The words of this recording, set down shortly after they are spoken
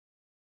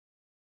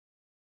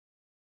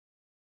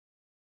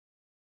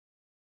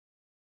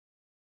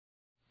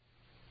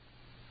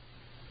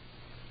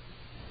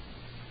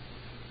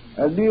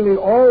and nearly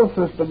all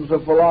systems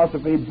of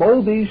philosophy,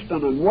 both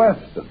Eastern and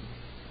Western,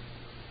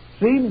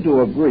 seem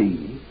to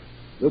agree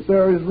that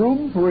there is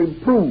room for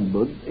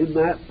improvement in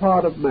that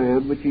part of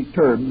man which he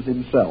terms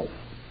himself.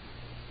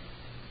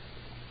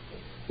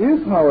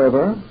 If,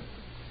 however,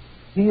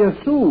 he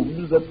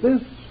assumes that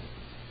this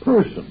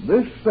person,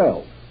 this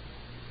self,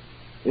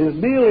 is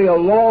merely a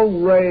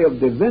long ray of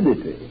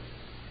divinity,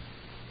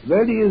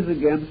 then he is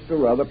against a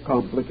rather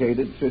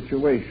complicated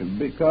situation,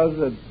 because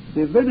a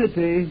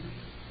divinity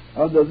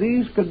under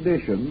these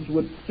conditions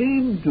would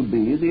seem to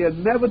be the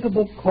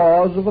inevitable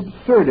cause of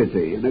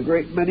absurdity in a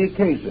great many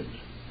cases.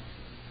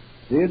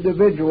 The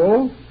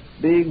individual,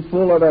 being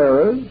full of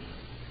errors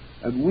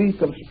and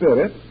weak of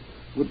spirit,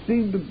 would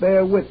seem to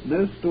bear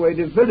witness to a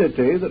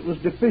divinity that was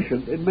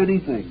deficient in many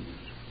things.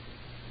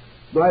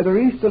 Neither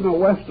Eastern nor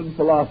Western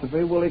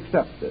philosophy will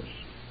accept this.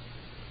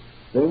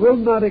 They will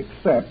not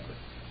accept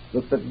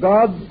that the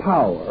God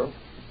power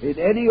in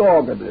any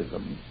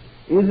organism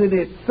is in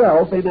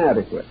itself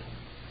inadequate.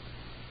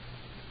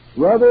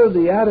 Rather,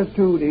 the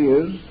attitude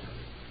is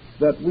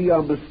that we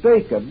are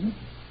mistaken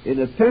in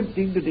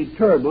attempting to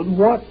determine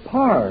what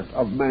part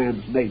of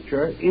man's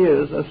nature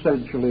is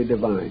essentially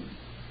divine.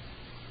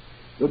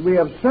 That we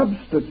have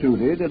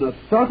substituted in a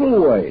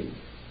subtle way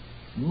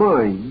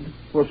mind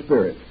for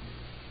spirit.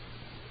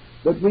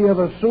 That we have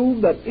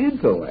assumed that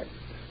intellect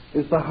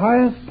is the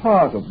highest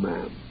part of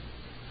man,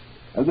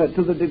 and that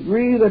to the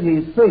degree that he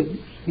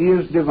thinks, he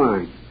is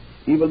divine,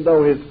 even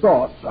though his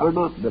thoughts are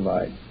not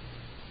divine.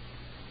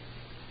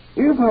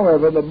 If,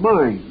 however, the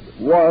mind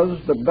was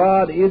the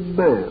God in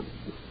man,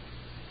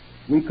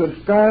 we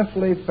could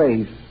scarcely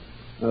face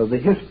the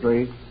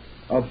history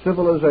of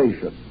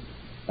civilization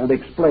and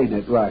explain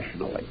it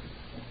rationally.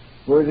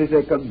 For it is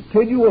a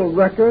continual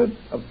record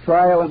of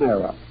trial and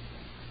error,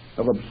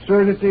 of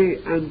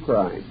absurdity and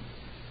crime.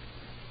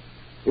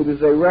 It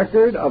is a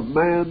record of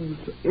man's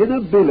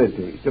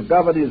inability to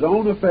govern his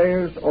own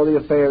affairs or the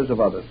affairs of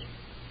others.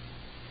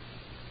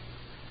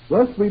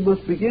 Thus we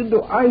must begin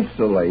to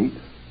isolate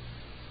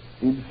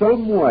in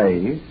some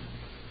way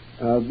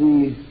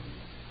the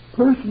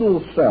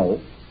personal self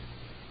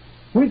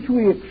which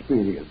we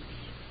experience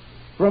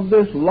from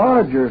this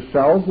larger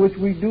self which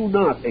we do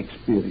not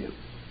experience.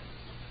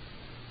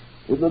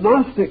 In the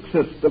Gnostic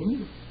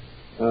system,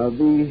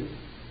 the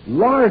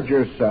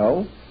larger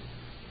self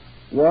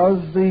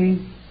was the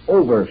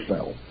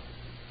over-self,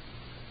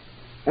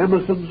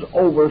 Emerson's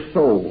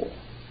over-soul.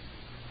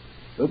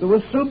 That there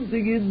was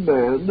something in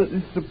man that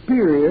is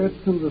superior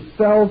to the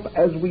self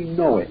as we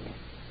know it.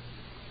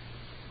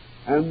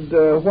 And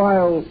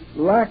while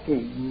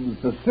lacking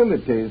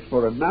facilities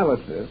for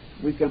analysis,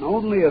 we can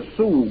only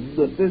assume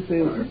that this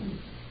is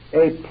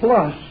a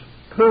plus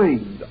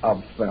kind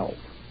of self.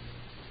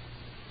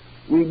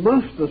 We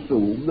must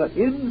assume that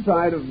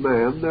inside of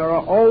man there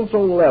are also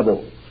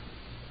levels,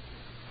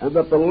 and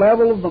that the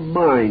level of the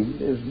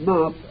mind is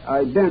not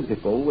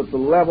identical with the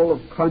level of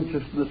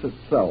consciousness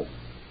itself.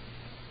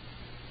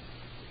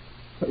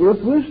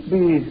 If this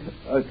be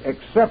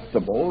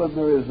acceptable, and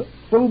there is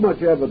so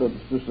much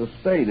evidence to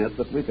sustain it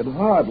that we can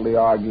hardly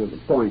argue the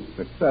point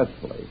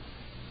successfully,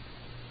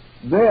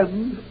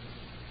 then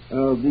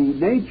the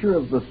nature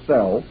of the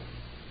self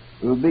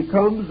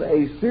becomes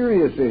a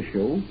serious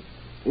issue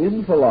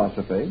in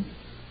philosophy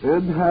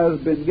and has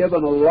been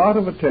given a lot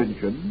of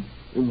attention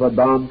in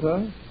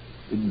Vedanta,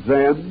 in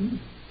Zen,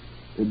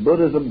 in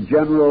Buddhism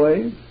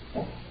generally,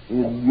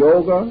 in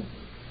Yoga,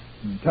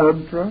 in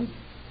Tantra,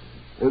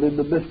 and in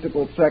the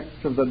mystical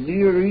sects of the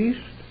Near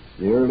East,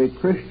 the early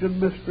Christian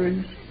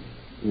mysteries,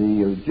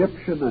 the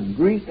Egyptian and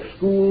Greek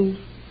schools,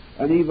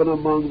 and even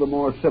among the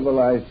more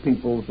civilized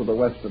peoples of the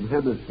Western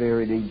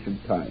Hemisphere in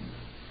ancient times.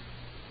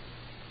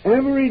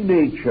 Every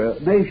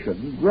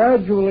nation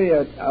gradually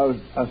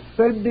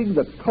ascending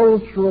the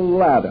cultural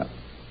ladder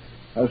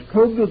has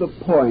come to the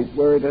point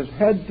where it has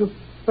had to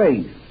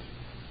face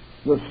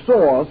the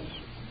source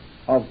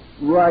of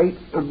right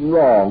and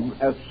wrong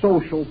as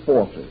social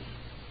forces.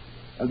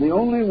 And the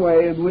only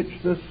way in which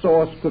this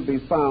source could be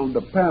found,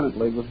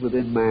 apparently, was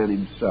within man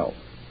himself.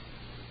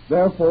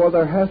 Therefore,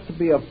 there has to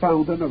be a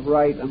fountain of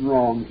right and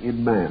wrong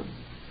in man.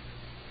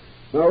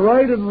 Now,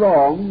 right and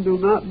wrong do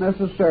not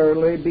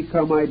necessarily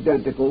become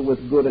identical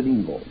with good and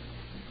evil.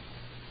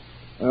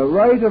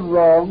 Right and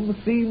wrong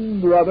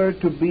seem rather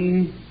to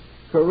be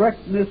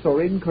correctness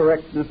or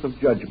incorrectness of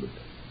judgment.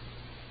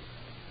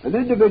 An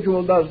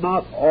individual does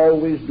not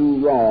always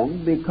do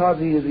wrong because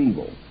he is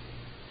evil.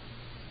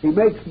 He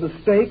makes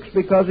mistakes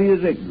because he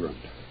is ignorant.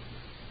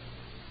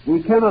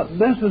 We cannot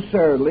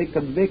necessarily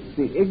convict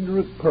the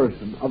ignorant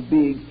person of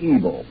being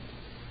evil,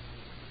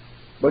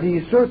 but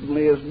he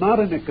certainly is not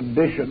in a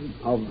condition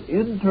of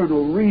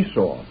internal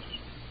resource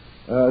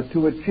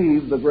to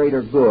achieve the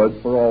greater good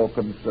for all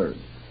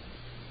concerned.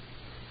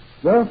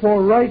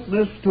 Therefore,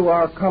 rightness to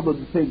our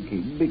common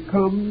thinking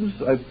becomes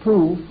a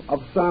proof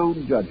of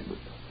sound judgment,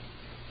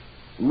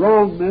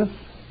 wrongness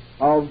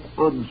of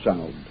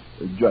unsound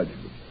judgment.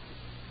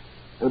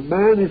 And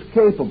man is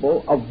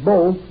capable of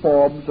both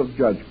forms of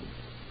judgment.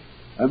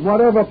 and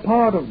whatever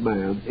part of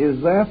man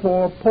is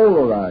therefore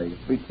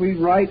polarized between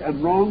right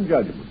and wrong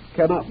judgment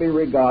cannot be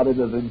regarded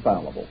as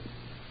infallible.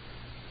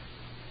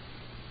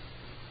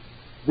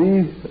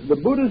 The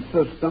Buddhist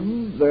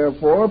system,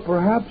 therefore,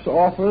 perhaps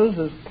offers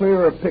as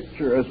clear a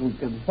picture as we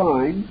can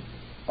find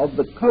of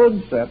the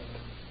concept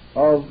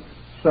of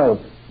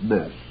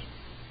selfness.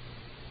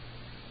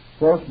 Of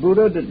course,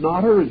 Buddha did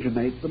not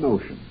originate the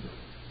notion.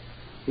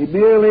 He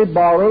merely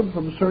borrowed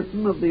from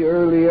certain of the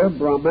earlier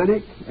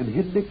Brahmanic and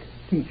Hindic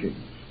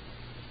teachings,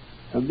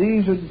 and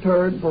these in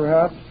turn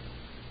perhaps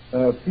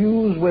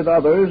fuse with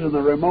others in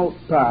the remote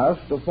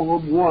past to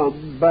form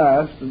one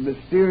vast and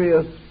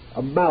mysterious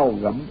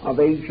amalgam of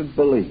ancient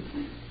beliefs.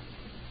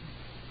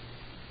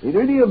 In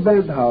any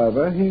event,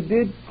 however, he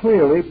did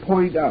clearly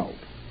point out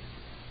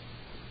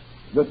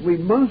that we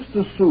must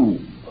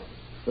assume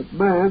that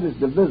man is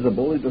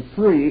divisible into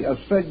three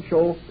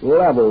essential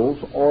levels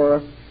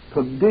or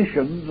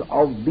conditions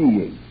of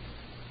being.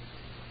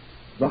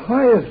 The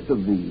highest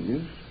of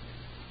these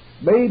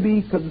may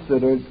be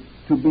considered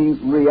to be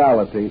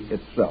reality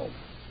itself.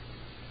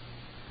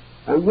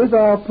 And with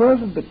our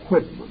present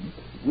equipment,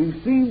 we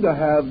seem to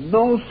have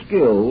no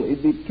skill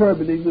in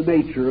determining the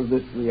nature of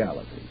this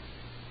reality.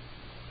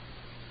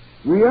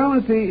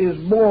 Reality is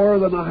more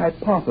than a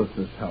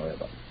hypothesis,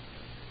 however.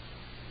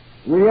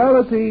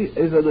 Reality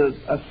is an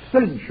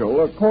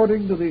essential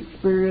according to the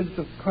experience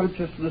of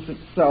consciousness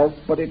itself,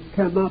 but it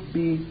cannot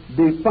be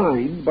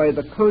defined by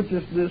the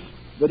consciousness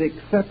that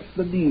accepts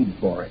the need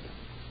for it.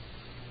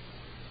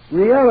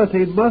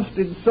 Reality must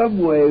in some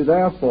way,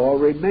 therefore,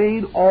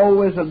 remain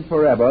always and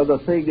forever the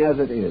thing as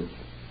it is.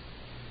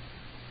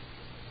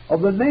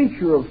 Of the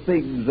nature of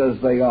things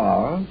as they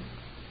are,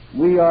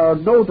 we are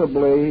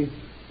notably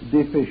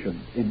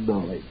deficient in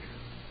knowledge.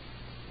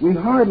 We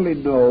hardly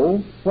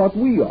know what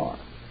we are.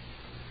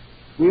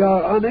 We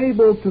are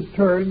unable to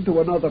turn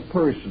to another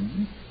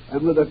person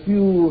and with a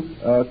few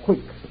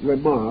quick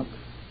remarks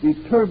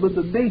determine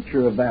the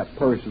nature of that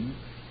person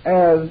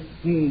as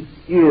he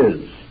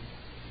is.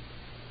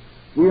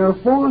 We are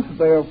forced,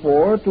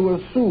 therefore, to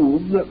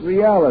assume that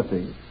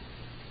reality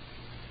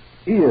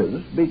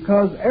is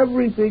because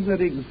everything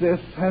that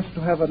exists has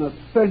to have an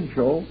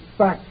essential,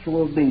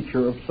 factual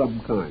nature of some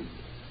kind.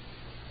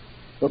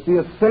 But the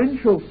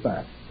essential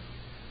fact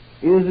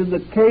is, in the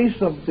case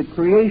of the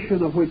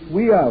creation of which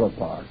we are a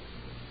part,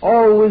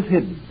 always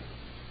hidden.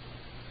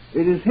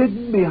 It is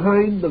hidden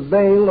behind the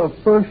veil of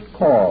first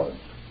cause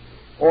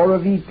or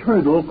of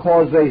eternal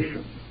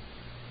causation.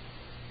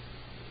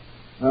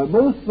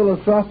 Most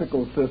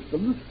philosophical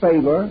systems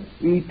favor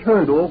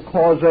eternal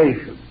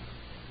causation.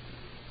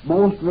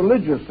 Most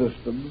religious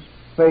systems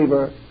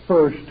favor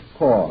first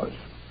cause.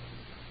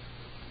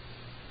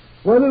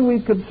 Whether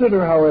we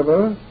consider,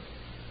 however,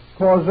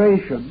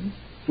 causation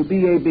to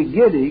be a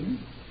beginning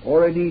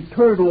or an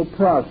eternal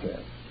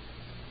process,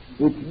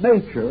 its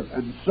nature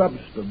and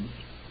substance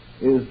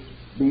is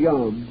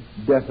beyond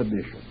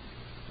definition.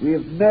 We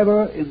have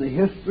never in the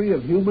history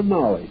of human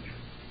knowledge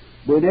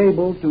been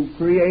able to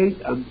create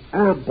an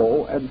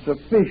ample and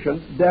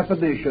sufficient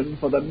definition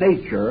for the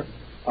nature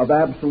of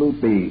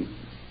absolute being.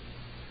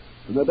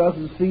 And there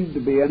doesn't seem to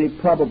be any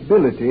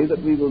probability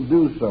that we will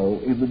do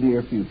so in the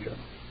near future.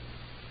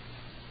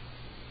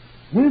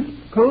 This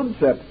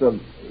concept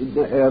of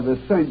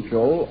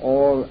essential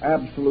or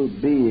absolute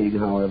being,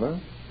 however,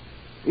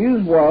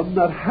 is one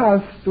that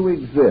has to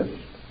exist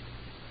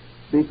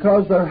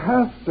because there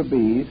has to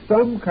be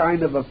some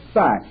kind of a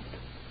fact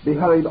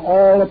behind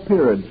all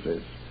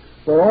appearances,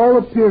 for all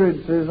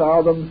appearances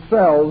are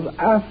themselves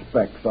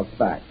aspects of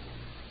fact.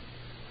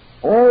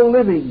 All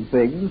living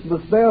things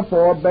must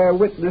therefore bear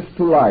witness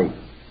to life,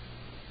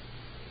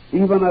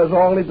 even as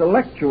all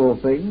intellectual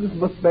things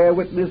must bear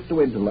witness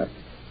to intellect.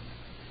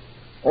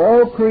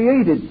 All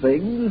created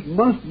things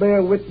must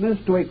bear witness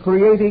to a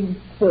creating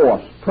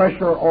force,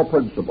 pressure, or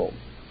principle.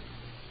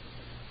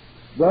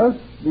 Thus,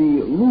 the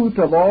root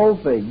of all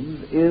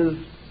things is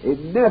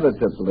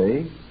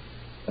inevitably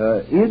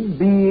in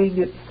being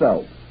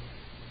itself.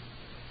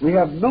 We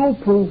have no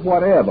proof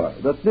whatever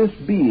that this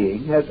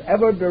being has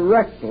ever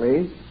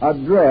directly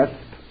addressed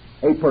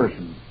a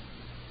person.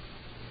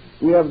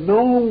 We have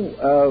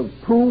no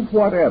proof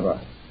whatever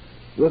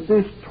that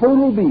this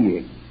total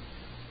being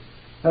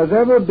has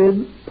ever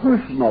been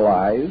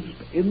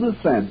personalized in the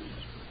sense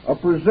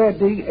of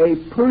presenting a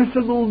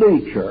personal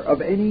nature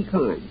of any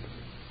kind.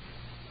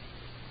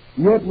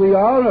 Yet we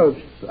are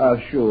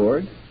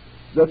assured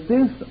that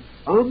this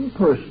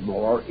unpersonal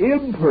or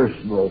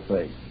impersonal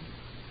thing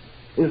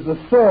is the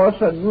source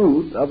and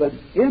root of an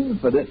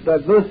infinite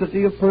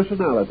diversity of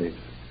personalities.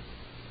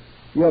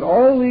 Yet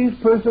all these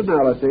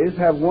personalities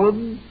have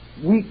one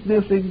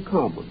weakness in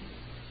common.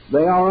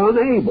 They are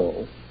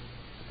unable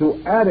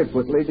to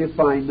adequately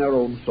define their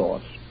own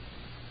source.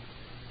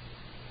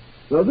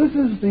 Now, this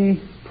is the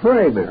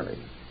primary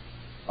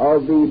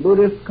of the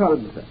Buddhist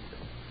concept.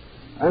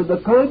 And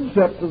the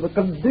concept of the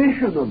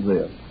condition of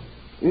this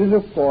is,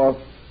 of course,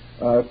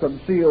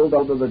 concealed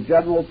under the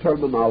general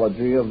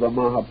terminology of the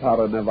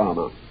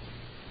Mahaparinirvana,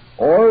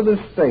 or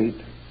the state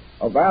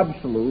of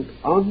absolute,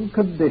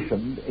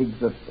 unconditioned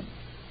existence.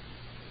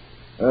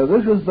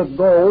 This is the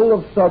goal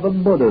of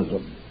Southern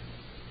Buddhism,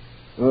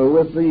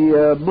 with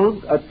the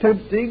monk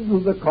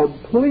attempting the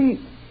complete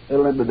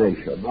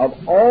elimination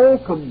of all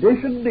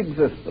conditioned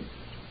existence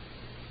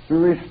to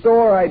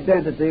restore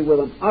identity with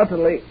an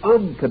utterly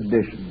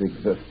unconditioned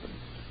existence.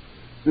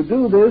 To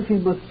do this, he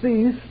must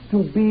cease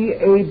to be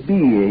a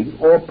being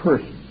or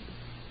person.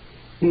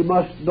 He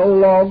must no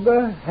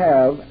longer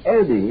have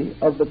any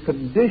of the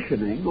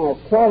conditioning or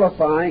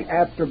qualifying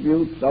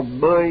attributes of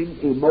mind,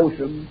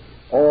 emotion,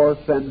 or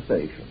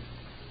sensation.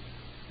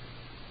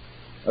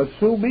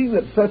 Assuming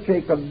that such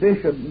a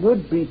condition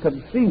would be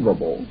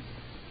conceivable,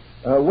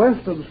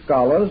 Western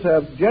scholars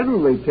have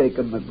generally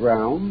taken the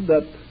ground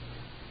that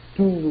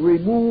to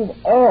remove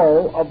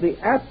all of the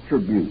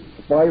attributes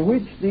by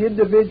which the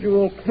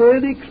individual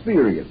can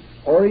experience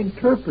or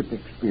interpret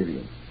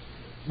experience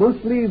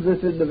must leave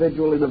this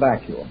individual in a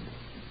vacuum.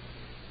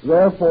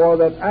 Therefore,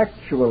 that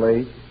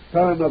actually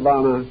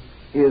parinirvana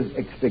is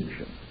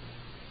extinction.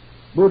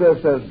 Buddha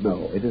says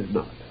no, it is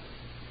not,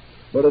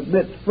 but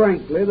admits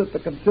frankly that the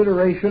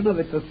consideration of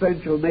its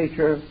essential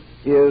nature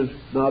is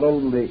not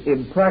only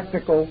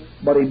impractical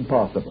but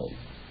impossible.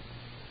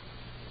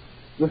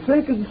 The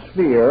second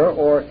sphere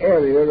or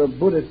area of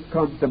Buddhist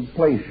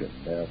contemplation,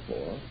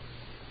 therefore,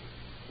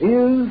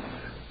 is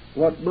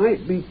what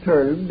might be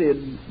termed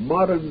in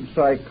modern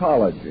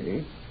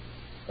psychology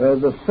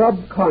the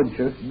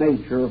subconscious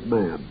nature of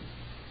man.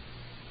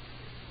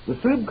 The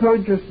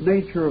subconscious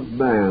nature of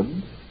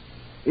man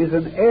is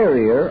an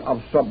area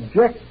of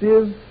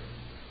subjective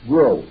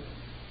growth.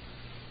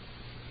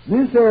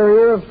 This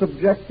area of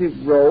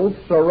subjective growth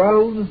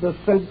surrounds the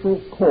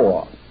central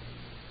core.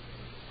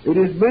 It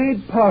is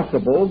made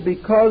possible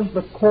because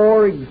the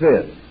core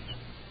exists.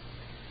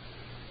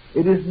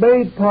 It is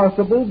made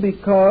possible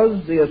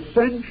because the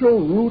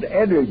essential root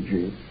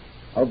energies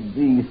of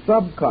the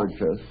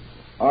subconscious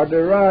are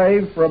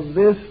derived from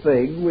this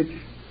thing which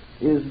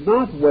is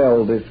not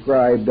well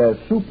described as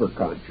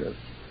superconscious,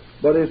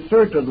 but is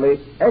certainly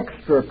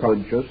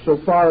extraconscious so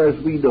far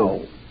as we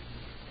know.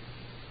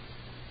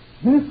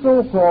 This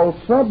so-called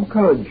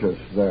subconscious,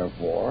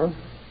 therefore,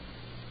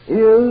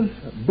 is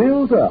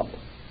built up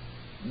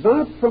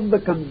not from the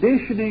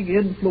conditioning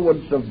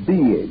influence of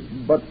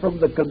being, but from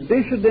the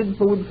conditioned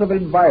influence of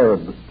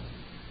environment.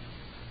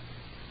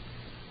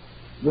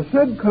 The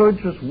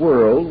subconscious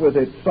world, with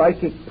its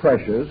psychic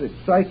pressures, its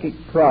psychic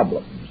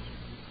problems,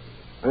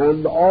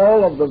 and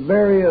all of the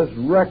various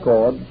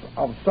records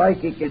of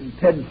psychic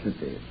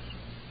intensities,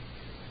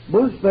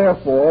 must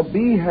therefore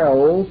be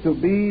held to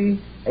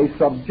be a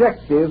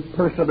subjective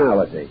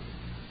personality.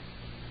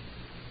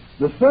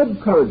 The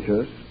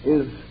subconscious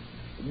is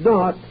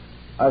not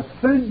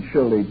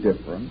essentially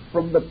different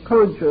from the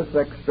conscious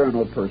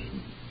external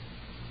person.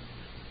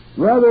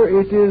 Rather,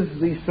 it is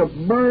the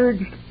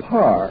submerged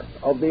part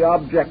of the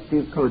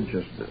objective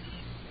consciousness,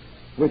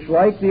 which,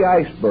 like the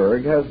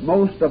iceberg, has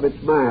most of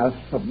its mass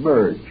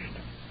submerged.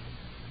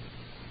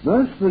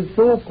 Thus, the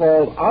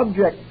so-called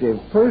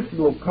objective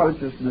personal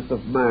consciousness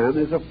of man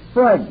is a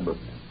fragment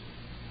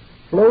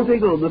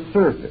floating on the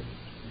surface.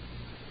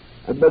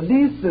 And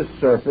beneath this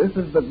surface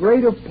is the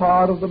greater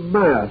part of the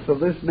mass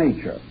of this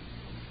nature,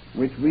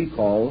 which we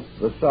call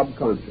the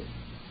subconscious.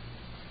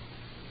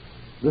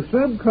 The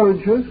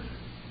subconscious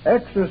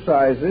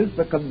exercises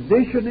the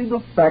conditioning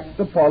effect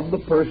upon the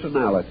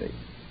personality.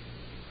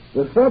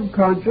 The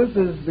subconscious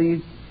is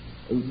the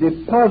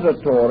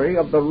depository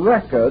of the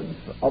records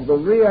of the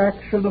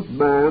reaction of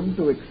man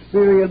to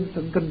experience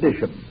and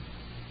condition.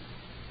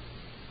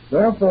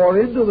 Therefore,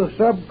 into the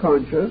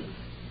subconscious,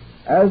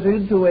 as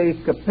into a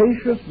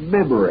capacious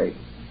memory,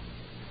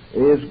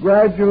 is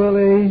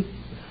gradually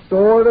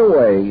stored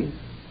away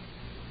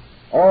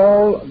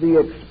all the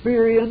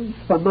experience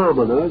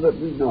phenomena that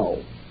we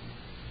know.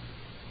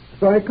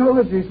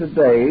 Psychology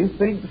today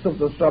thinks of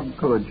the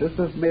subconscious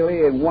as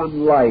merely a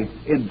one-life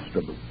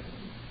instrument.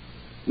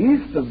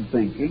 Eastern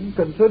thinking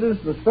considers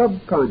the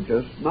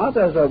subconscious not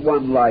as a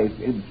one-life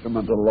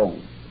instrument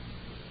alone,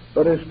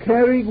 but as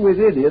carrying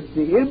within it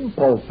the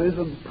impulses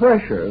and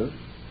pressures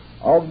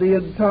of the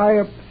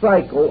entire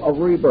cycle of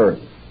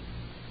rebirth.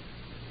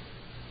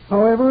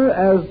 However,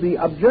 as the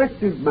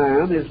objective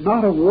man is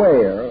not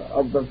aware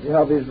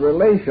of his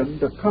relation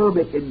to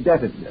karmic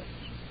indebtedness,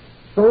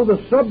 so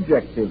the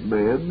subjective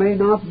man may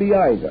not be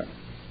either.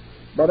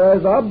 But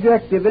as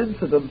objective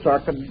incidents are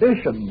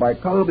conditioned by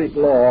karmic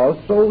laws,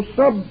 so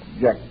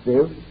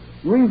subjective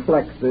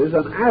reflexes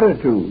and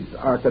attitudes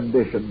are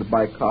conditioned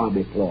by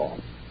karmic law.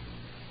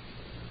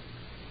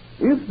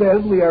 If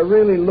then we are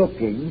really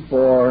looking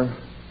for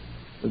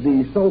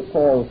the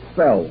so-called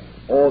self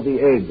or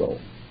the ego,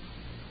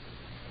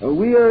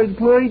 we are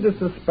inclined to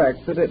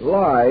suspect that it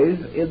lies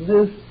in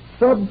this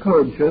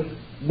subconscious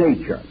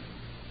nature.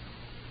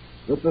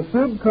 That the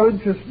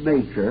subconscious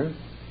nature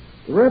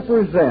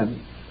represents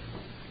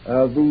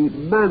the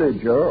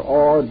manager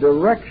or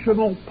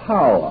directional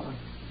power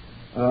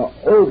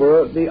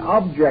over the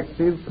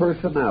objective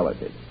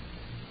personality.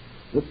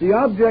 that the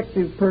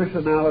objective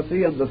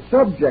personality and the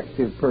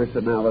subjective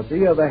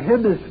personality are the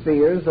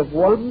hemispheres of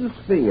one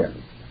sphere,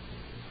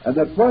 and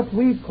that what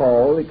we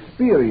call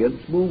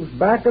experience moves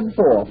back and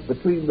forth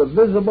between the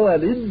visible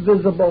and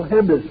invisible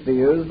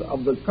hemispheres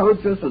of the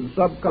conscious and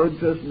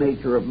subconscious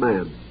nature of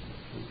man.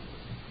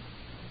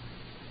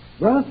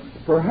 Thus,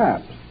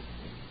 perhaps,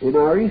 in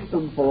our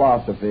Eastern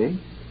philosophy,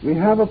 we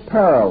have a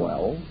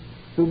parallel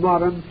to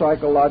modern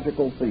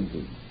psychological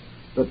thinking,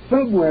 that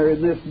somewhere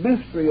in this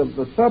mystery of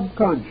the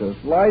subconscious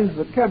lies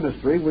the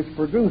chemistry which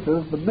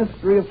produces the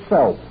mystery of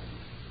self.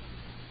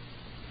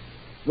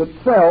 That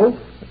self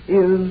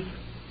is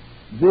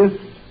this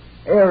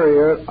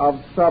area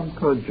of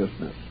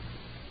subconsciousness,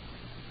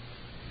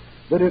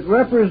 that it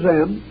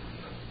represents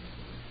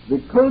the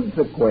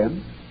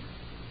consequence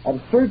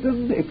of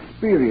certain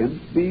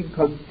experience being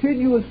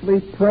continuously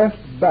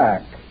pressed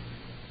back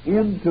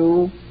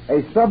into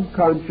a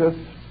subconscious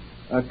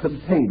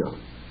container.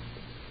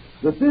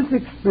 That this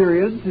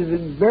experience is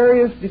in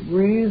various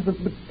degrees of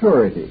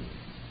maturity,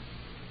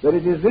 that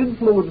it is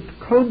influenced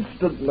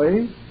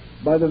constantly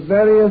by the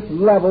various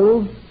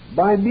levels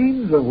by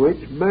means of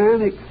which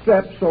man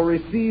accepts or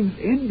receives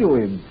into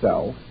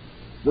himself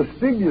the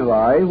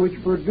stimuli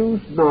which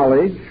produce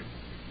knowledge,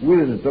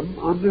 wisdom,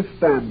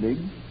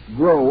 understanding,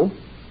 growth,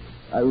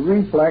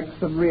 reflex,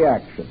 and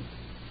reaction.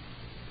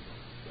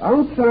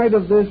 Outside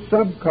of this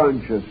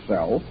subconscious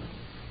self,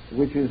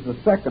 which is the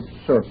second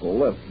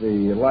circle, of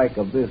the like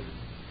of this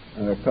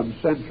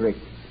concentric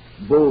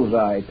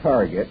bullseye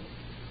target,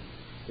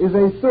 is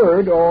a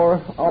third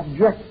or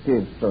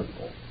objective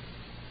circle.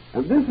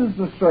 And this is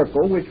the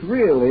circle which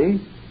really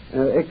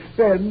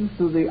extends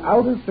to the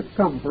outer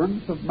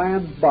circumference of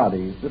man's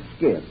body, the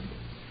skin.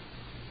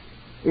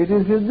 It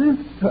is in this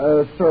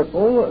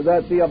circle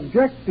that the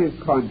objective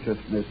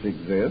consciousness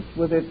exists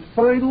with its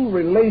final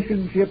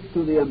relationship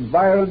to the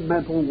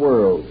environmental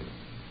world.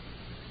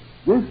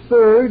 This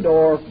third,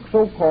 or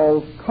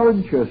so-called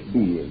conscious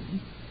being,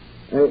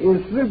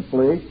 is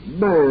simply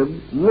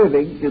man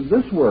living in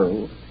this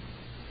world,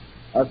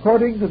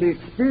 according to the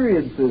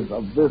experiences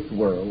of this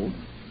world,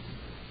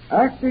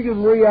 acting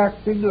and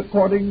reacting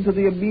according to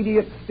the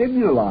immediate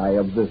stimuli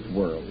of this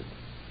world,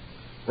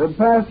 and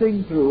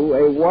passing through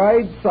a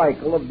wide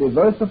cycle of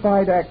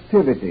diversified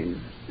activities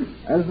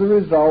as a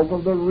result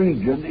of the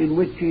region in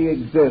which he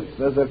exists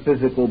as a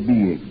physical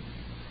being.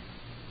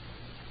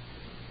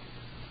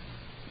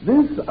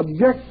 This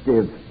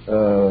objective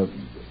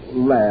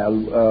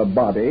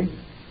body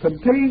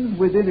contains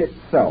within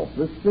itself,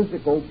 this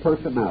physical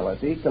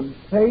personality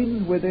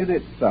contains within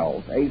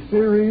itself a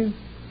series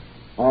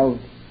of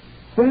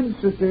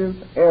sensitive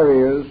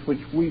areas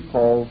which we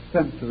call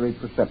sensory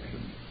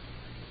perceptions.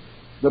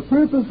 The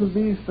purpose of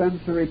these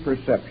sensory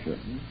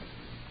perceptions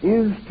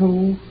is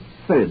to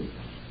sense,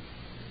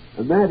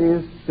 and that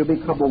is to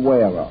become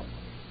aware of.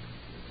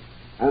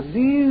 And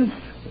these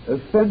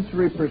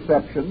sensory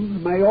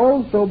perceptions may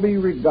also be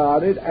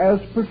regarded as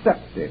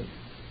perceptive,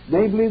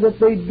 namely that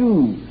they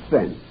do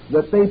sense,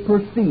 that they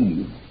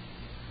perceive,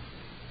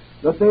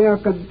 that they are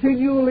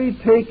continually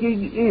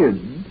taking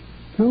in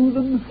to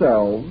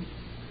themselves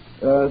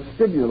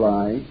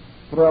stimuli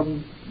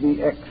from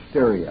the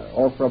exterior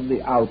or from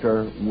the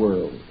outer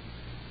world.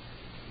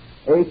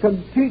 A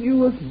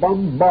continuous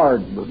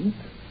bombardment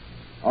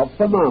of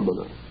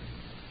phenomena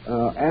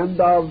and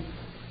of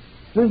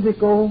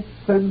physical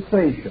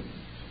sensations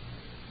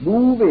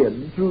move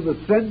in through the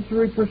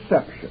sensory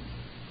perception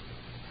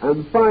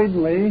and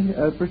finally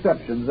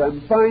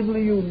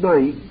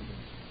unite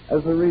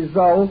as a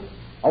result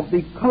of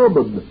the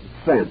common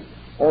sense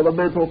or the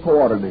mental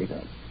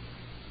coordinator.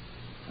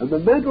 And the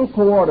mental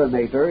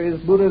coordinator is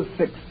Buddha's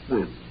sixth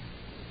sense.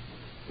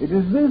 It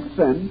is this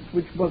sense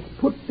which must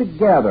put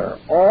together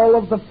all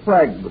of the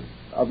fragments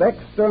of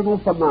external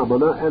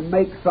phenomena and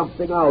make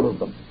something out of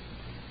them.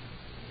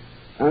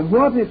 And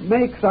what it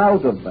makes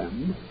out of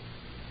them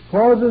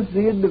causes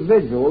the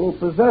individual who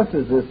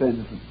possesses this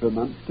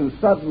instrument to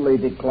suddenly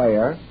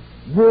declare,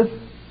 "This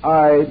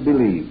I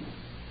believe,"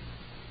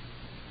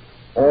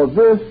 or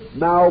 "This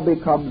now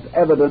becomes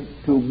evident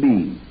to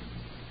me."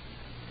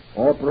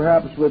 Or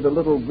perhaps with a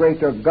little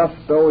greater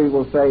gusto he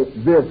will say,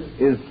 "This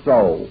is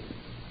so."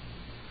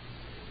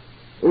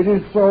 It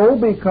is so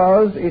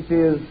because it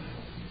is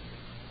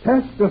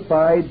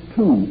testified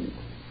to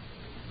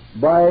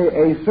by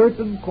a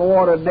certain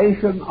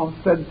coordination of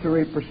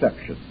sensory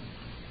perceptions.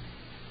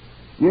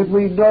 Yet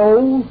we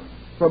know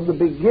from the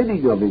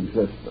beginning of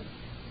existence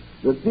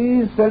that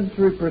these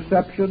sensory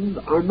perceptions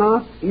are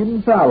not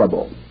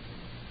infallible.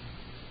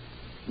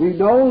 We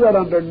know that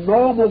under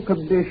normal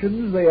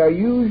conditions they are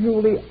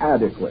usually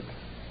adequate.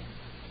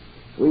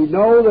 We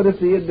know that if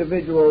the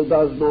individual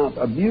does not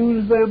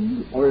abuse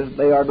them, or if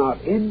they are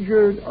not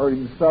injured, or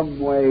in some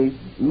way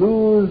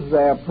lose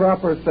their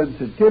proper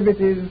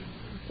sensitivities,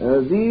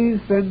 these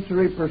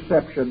sensory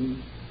perceptions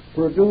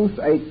produce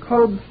a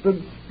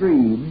constant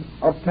stream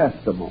of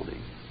testimony.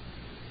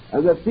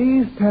 And that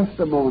these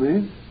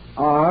testimonies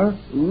are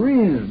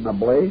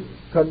reasonably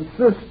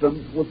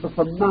consistent with the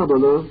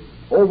phenomena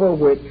over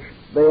which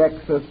they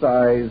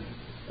exercise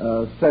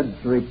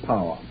sensory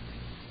power.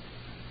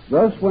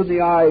 Thus, when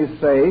the eyes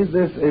say,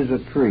 "This is a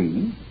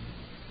tree,"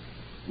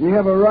 we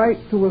have a right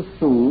to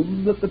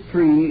assume that the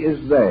tree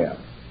is there.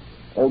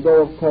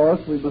 Although, of course,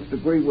 we must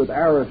agree with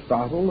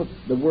Aristotle that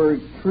the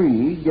word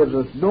tree gives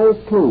us no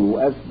clue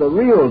as to the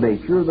real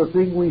nature of the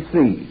thing we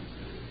see.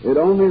 It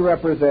only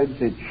represents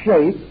its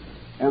shape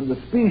and the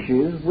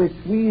species which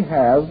we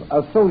have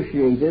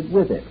associated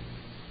with it.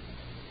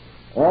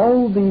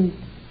 All the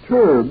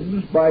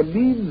terms by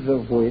means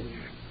of which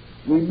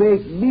we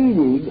make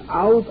meaning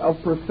out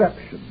of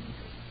perception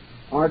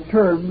are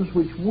terms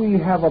which we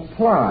have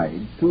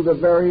applied to the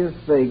various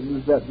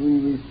things that we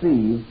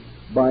receive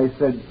by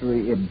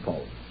sensory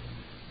impulse.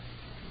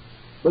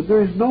 But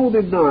there is no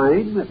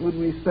denying that when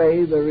we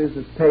say there is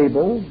a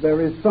table,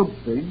 there is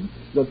something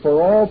that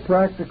for all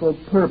practical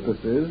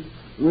purposes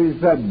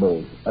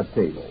resembles a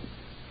table.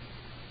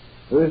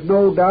 There is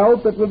no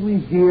doubt that when we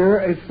hear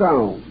a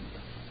sound,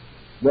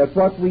 that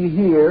what we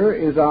hear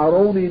is our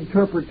own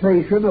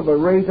interpretation of a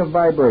rate of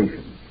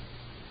vibration,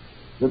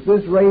 that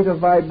this rate of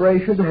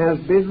vibration has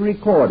been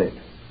recorded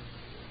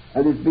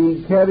and is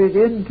being carried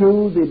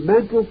into the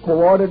mental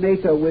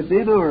coordinator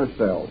within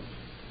ourselves,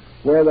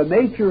 where the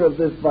nature of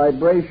this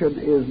vibration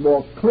is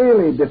more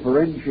clearly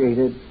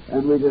differentiated,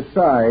 and we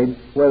decide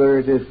whether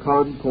it is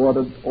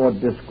concordant or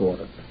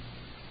discordant.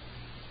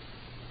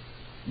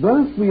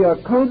 Thus, we are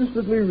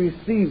constantly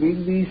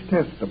receiving these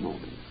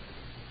testimonies.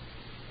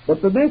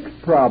 But the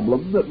next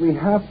problem that we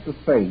have to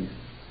face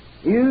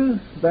is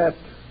that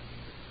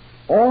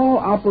all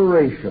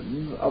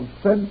operations of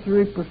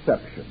sensory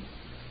perception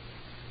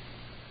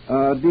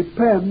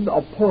depend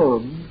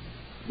upon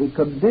the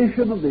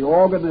condition of the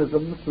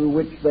organism through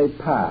which they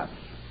pass.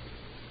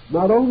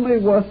 Not only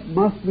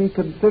must we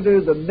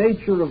consider the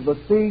nature of the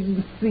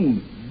thing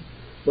seen,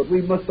 but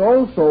we must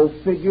also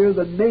figure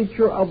the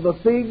nature of the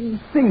thing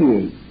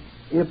seeing,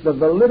 if the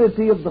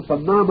validity of the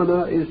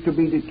phenomena is to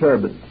be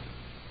determined.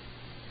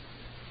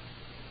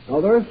 Now,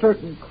 there are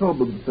certain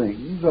common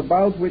things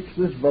about which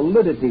this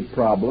validity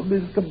problem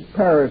is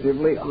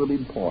comparatively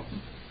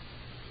unimportant.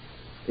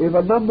 If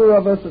a number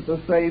of us at the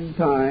same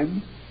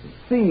time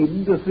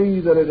seem to see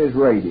that it is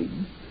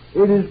raining,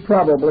 it is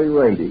probably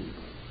raining.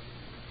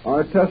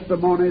 Our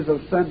testimonies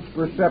of sense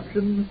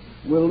perception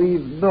will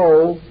leave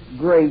no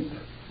great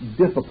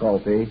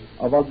difficulty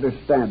of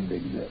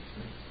understanding this.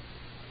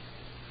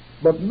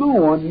 But no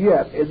one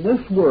yet in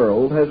this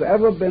world has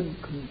ever been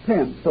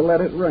content to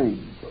let it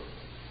rain.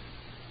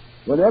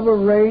 Whenever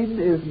rain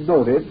is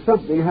noted,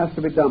 something has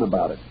to be done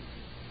about it.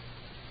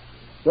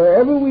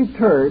 Wherever we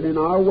turn in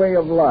our way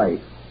of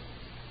life,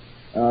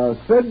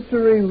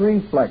 sensory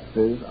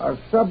reflexes are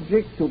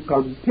subject to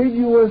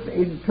continuous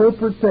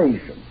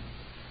interpretation.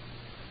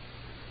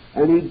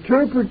 And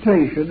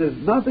interpretation is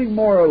nothing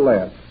more or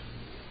less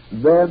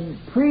than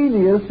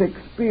previous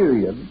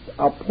experience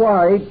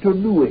applied to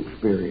new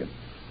experience.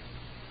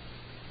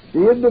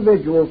 The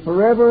individual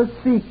forever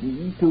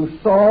seeking to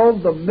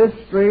solve the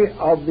mystery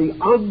of the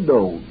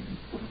unknown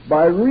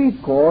by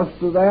recourse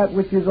to that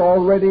which is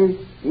already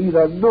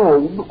either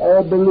known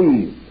or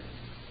believed.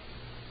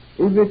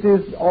 If it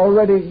is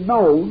already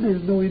known,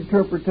 his new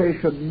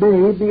interpretation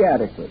may be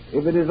adequate.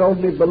 If it is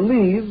only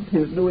believed,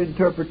 his new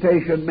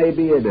interpretation may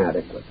be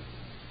inadequate.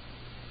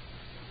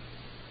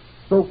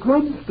 So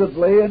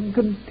constantly and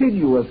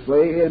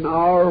continuously in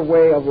our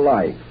way of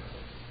life,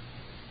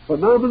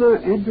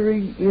 phenomena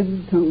entering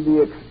into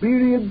the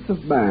experience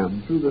of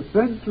man through the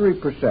sensory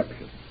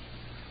perception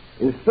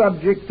is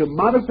subject to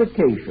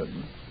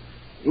modification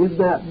in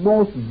that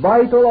most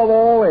vital of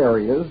all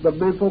areas, the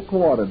mental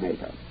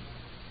coordinator.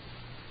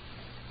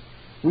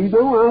 We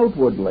know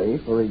outwardly,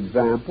 for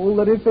example,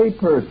 that if a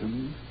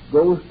person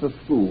goes to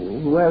school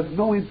who has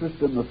no interest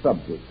in the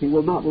subject, he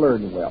will not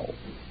learn well.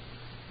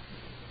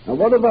 Now,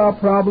 one of our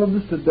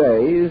problems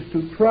today is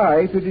to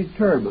try to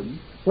determine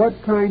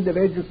what kind of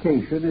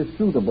education is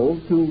suitable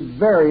to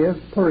various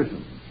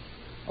persons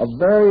of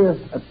various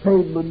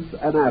attainments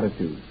and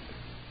attitudes.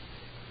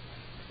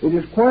 It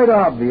is quite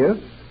obvious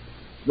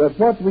that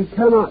what we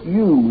cannot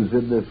use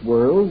in this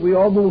world, we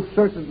almost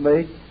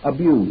certainly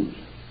abuse.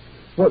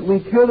 What we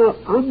cannot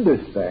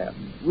understand,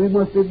 we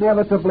must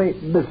inevitably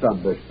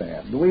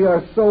misunderstand. We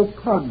are so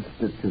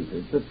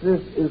constituted that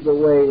this is the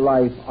way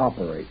life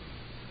operates.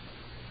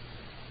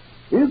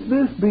 If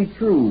this be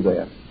true,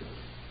 then,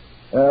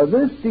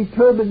 this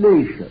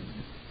determination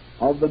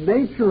of the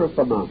nature of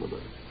phenomena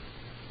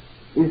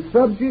is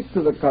subject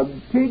to the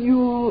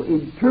continual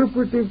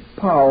interpretive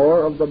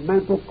power of the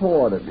mental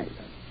coordinator.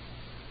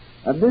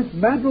 And this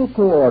mental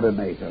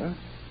coordinator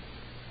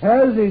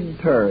has in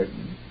turn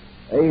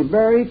a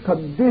very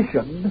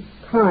conditioned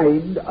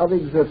kind of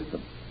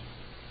existence.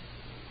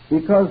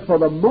 Because for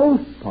the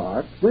most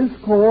part, this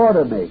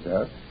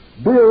coordinator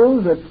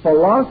builds its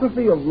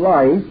philosophy of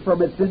life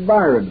from its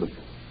environment.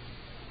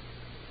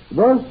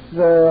 Thus,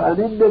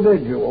 an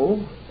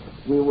individual,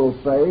 we will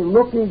say,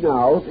 looking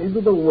out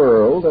into the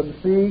world and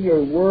seeing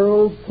a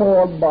world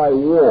torn by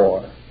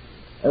war,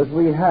 as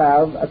we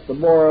have at the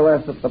more or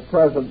less at the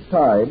present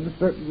time,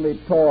 certainly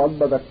torn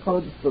by the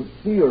constant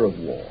fear of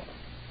war.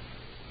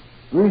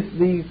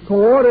 The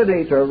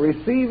coordinator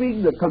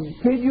receiving the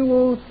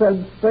continual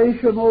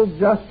sensational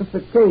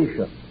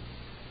justification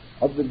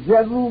of the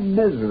general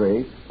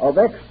misery of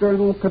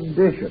external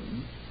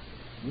conditions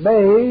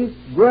may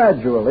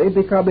gradually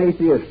become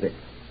atheistic,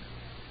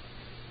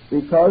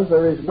 because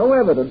there is no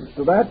evidence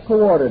to that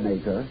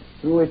coordinator,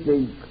 through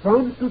its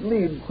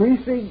constantly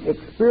increasing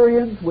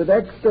experience with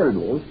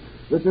externals,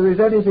 that there is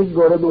anything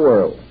good in the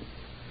world.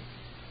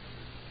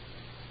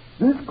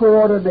 This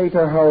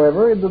coordinator,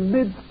 however, in the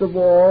midst of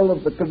all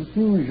of the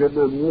confusion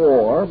and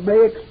war,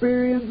 may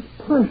experience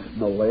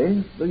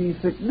personally the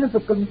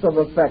significance of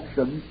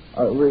affection,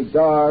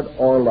 regard,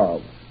 or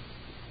love.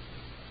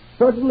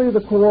 Suddenly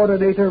the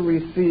coordinator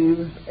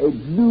receives a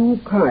new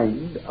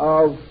kind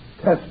of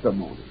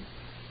testimony.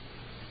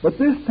 But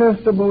this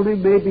testimony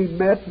may be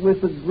met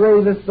with the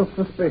gravest of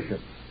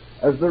suspicion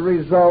as the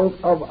result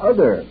of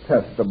other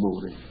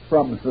testimony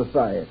from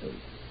society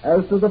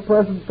as to the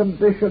present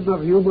condition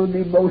of human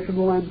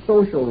emotional and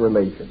social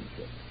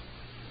relationships.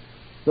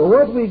 So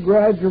what we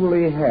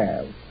gradually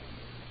have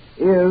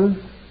is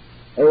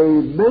a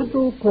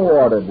mental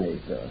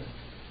coordinator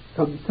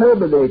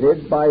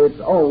contaminated by its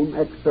own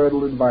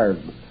external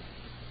environment.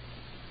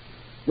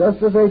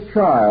 Just as a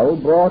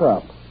child brought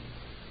up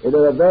in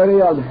a very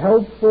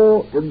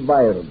unhelpful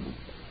environment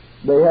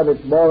may have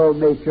its moral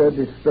nature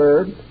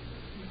disturbed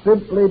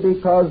simply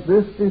because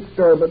this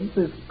disturbance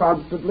is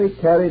constantly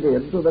carried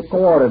into the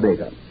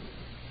coordinator.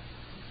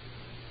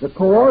 The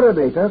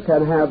coordinator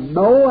can have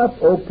no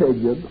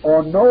opinion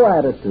or no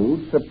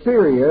attitude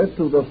superior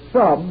to the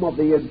sum of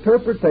the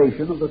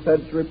interpretation of the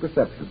sensory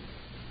perception.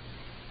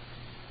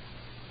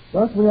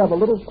 Thus we have a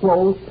little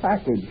closed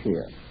package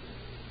here,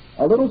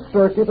 a little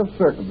circuit of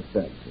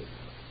circumstances,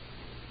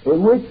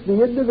 in which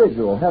the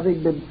individual,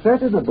 having been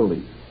set in a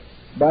belief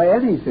by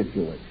any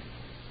situation,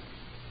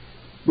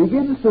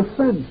 begins to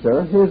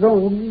censor his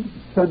own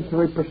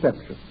sensory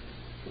perception.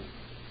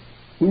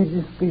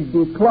 He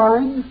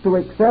declines to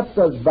accept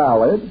as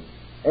valid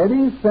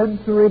any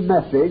sensory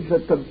message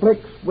that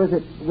conflicts with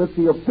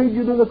the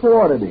opinion of the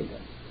coordinator,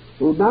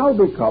 who now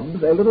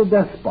becomes a little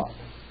despot.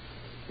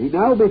 He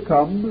now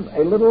becomes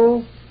a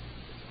little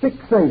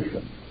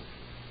fixation,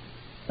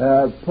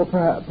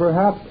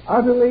 perhaps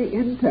utterly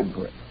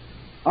intemperate,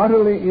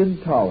 utterly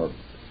intolerant,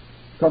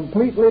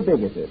 completely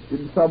bigoted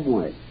in some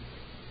way.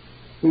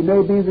 He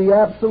may be the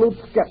absolute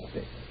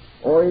skeptic,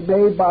 or he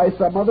may, by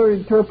some other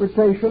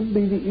interpretation,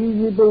 be the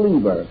easy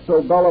believer,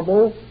 so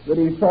gullible that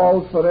he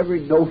falls for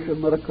every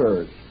notion that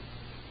occurs.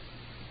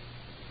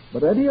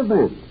 But in any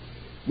event,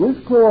 this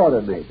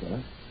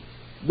coordinator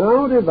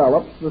now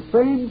develops the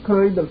same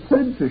kind of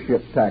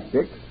censorship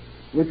tactics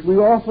which we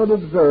often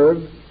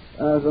observe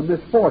as a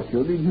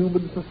misfortune in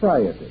human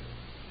society.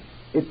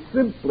 It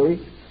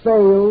simply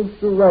fails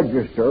to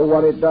register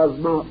what it does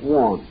not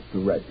want to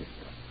register,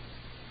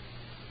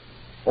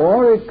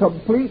 or it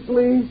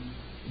completely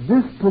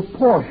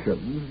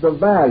disproportions the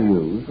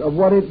values of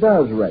what it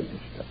does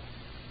register.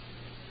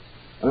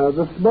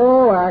 The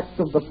small act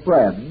of the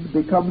friend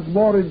becomes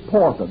more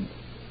important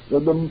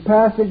than the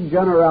passing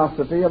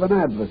generosity of an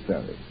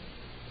adversary.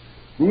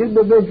 The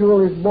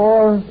individual is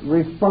more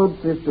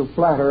responsive to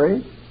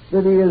flattery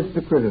than he is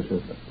to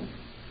criticism.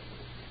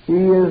 He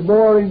is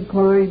more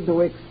inclined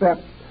to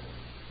accept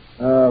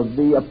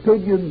the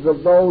opinions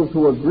of those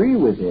who agree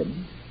with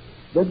him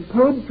than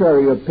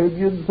contrary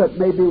opinions that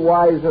may be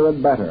wiser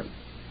and better.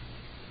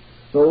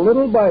 So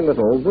little by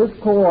little, this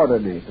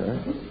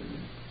coordinator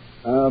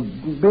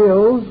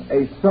builds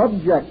a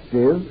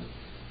subjective,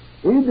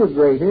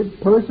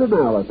 integrated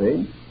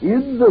personality,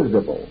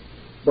 invisible,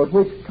 but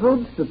which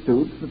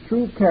constitutes the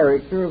true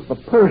character of the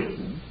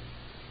person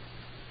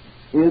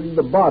in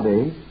the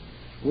body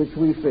which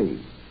we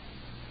see.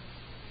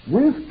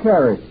 This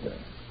character,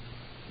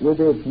 with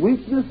its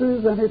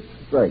weaknesses and its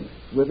strengths,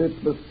 with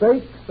its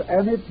mistakes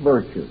and its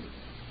virtues,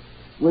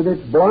 with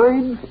its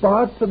blind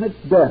spots and its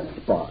deaf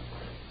spots,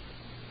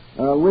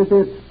 with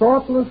its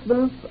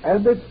thoughtlessness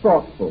and its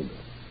thoughtfulness,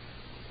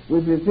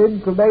 with its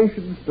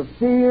inclinations to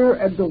fear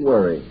and to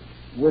worry,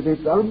 with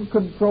its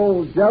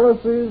uncontrolled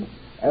jealousies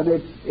and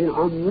its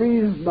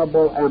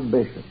unreasonable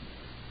ambition.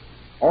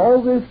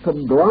 All this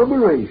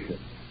conglomeration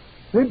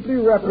simply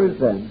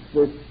represents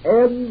this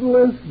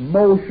endless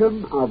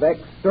motion of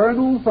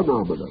external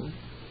phenomena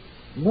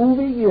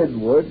moving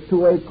inward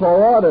to a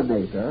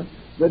coordinator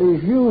that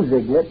is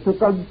using it to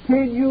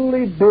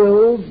continually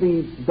build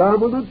the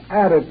dominant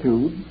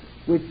attitude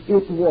which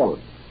it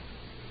wants.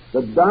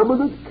 The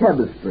dominant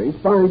chemistry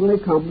finally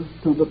comes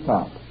to the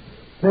top,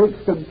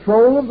 takes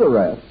control of the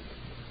rest,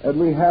 and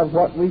we have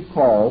what we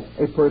call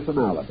a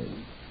personality.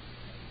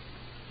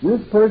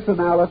 This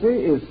personality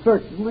is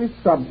certainly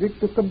subject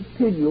to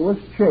continuous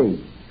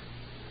change,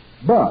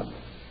 but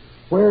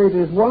where it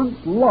is once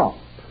locked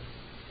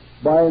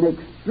by an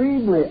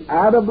extremely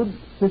adamant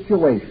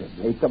situation,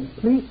 a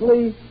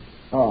completely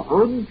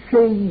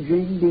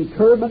unchanging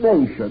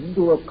determination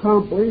to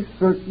accomplish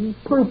certain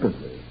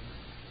purposes,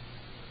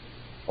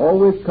 or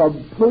with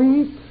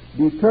complete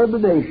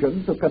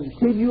determination to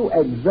continue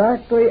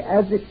exactly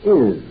as it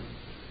is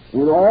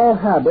in all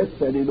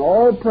habits and in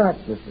all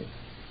practices,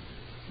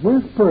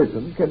 this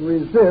person can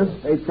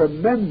resist a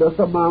tremendous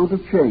amount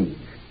of change.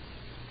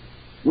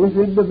 This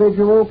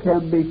individual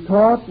can be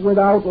taught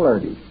without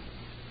learning,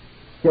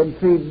 can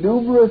see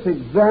numerous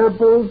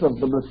examples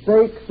of the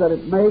mistakes that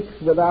it makes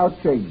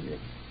without changing,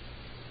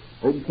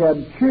 and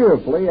can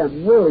cheerfully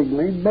and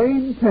willingly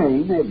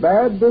maintain a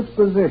bad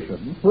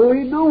disposition,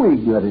 fully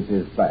knowing that it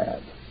is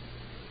bad,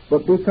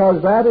 but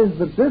because that is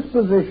the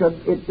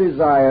disposition it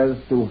desires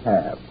to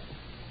have.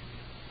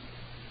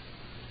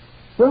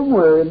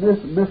 Somewhere in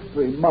this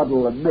mystery,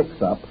 muddle, and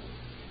mix-up,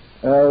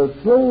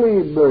 slowly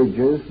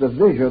emerges the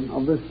vision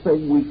of this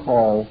thing we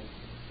call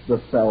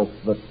the self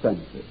that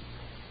senses.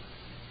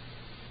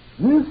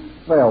 This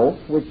self,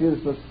 which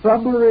is the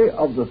summary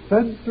of the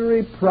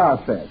sensory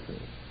processes,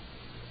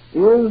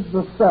 is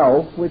the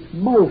self which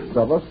most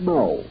of us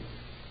know.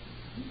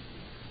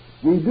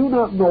 We do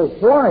not know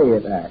why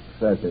it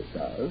acts as it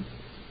does.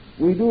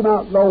 We do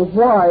not know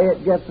why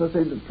it gets us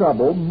into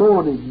trouble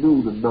morning,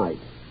 noon, and night.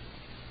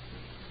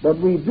 But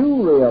we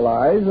do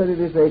realize that it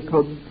is a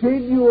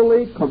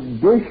continually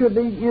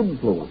conditioning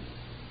influence,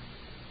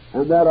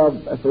 and that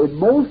in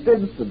most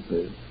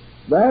instances,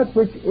 that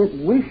which it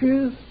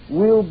wishes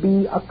will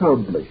be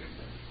accomplished.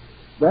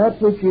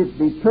 That which it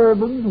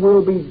determines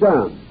will be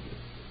done,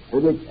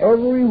 and its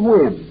every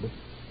whim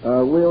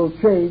will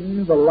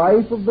change the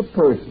life of the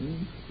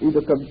person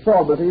into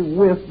conformity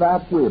with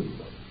that whim.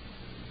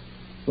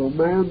 So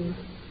man's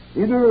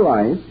inner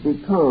life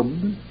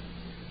becomes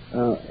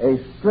a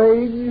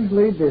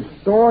strangely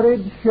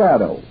distorted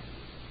shadow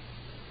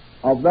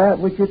of that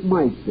which it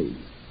might be.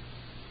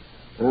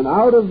 And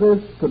out of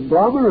this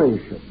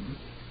conglomeration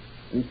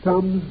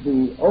becomes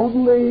the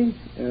only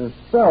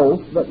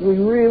self that we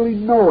really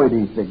know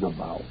anything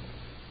about.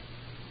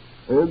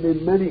 And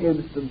in many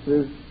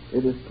instances,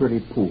 it is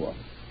pretty poor.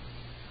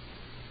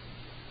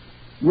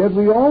 Yet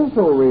we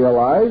also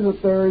realize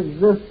that there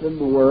exist in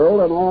the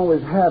world, and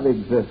always have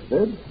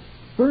existed,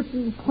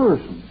 certain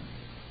persons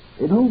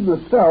in whom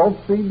the self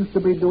seems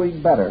to be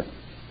doing better.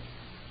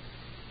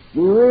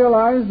 We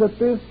realize that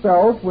this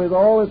self, with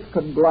all its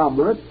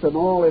conglomerates and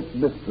all its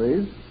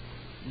mysteries,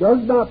 does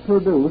not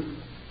produce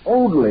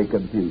only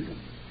confusion.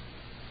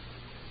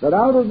 That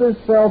out of this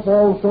self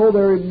also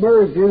there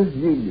emerges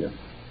genius.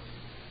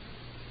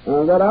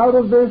 That out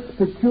of this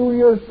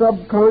peculiar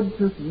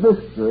subconscious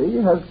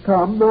mystery has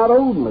come not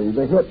only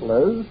the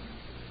Hitlers,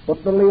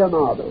 but the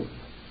Leonardos.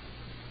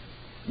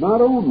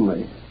 Not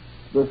only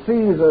the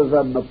Caesars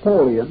and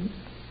Napoleons,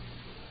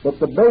 but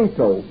the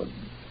Beethovens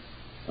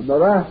and the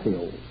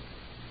Raphaels.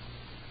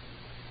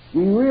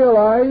 We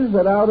realize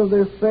that out of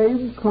this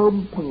same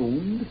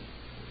compound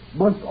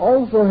must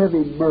also have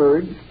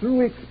emerged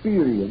through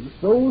experience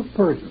those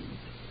persons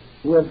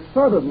who have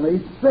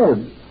suddenly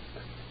sensed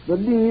the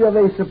need of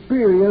a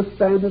superior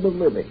standard of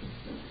living.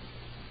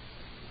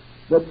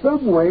 That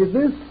some way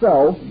this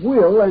self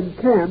will and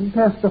can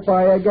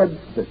testify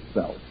against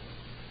itself.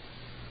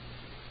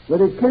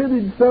 That it can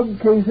in some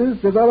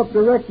cases develop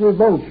direct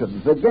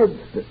revulsions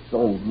against its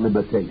own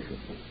limitations.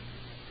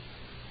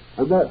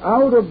 And that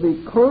out of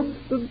the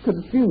constant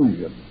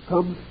confusion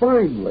comes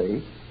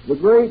finally the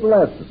great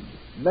lesson,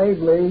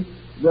 namely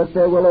that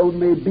there will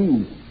only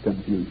be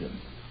confusion.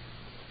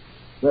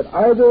 That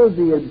either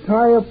the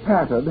entire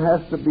pattern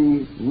has to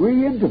be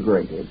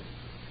reintegrated,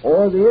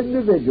 or the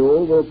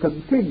individual will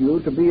continue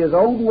to be his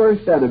own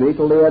worst enemy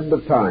till the end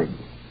of time.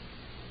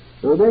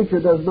 So nature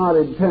does not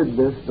intend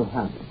this to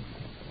happen.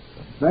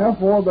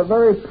 Therefore, the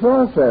very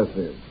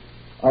processes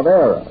of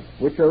error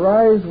which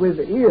arise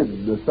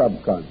within the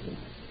subconscious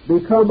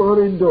become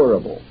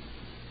unendurable.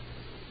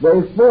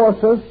 They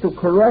force us to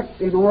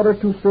correct in order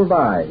to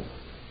survive.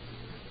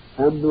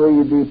 And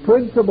the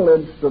principal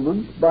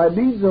instrument by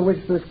means of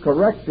which this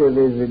corrective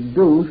is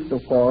induced,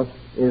 of course,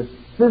 is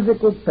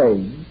physical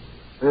pain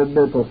and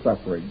mental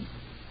suffering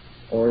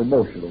or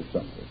emotional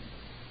suffering.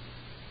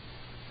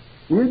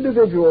 The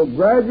individual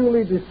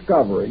gradually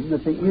discovering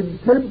that the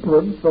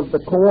intemperance of the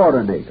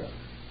coordinator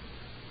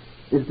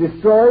is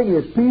destroying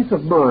his peace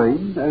of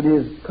mind and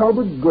his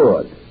common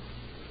good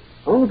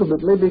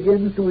ultimately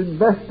begins to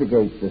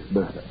investigate this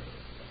matter.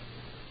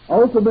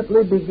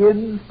 Ultimately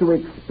begins to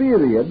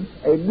experience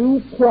a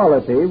new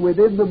quality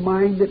within the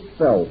mind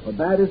itself, and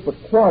that is the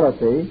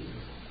quality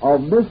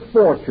of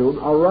misfortune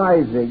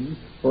arising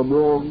from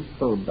wrong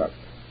conduct.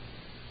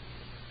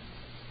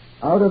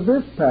 Out of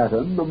this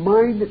pattern, the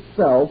mind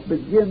itself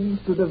begins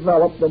to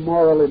develop the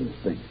moral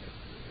instinct,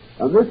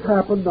 and this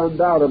happened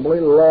undoubtedly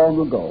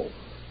long ago,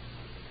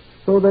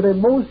 so that in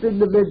most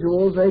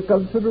individuals a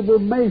considerable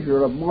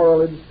measure of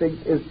moral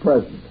instinct is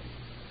present.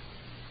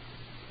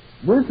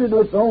 This in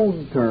its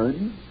own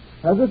turn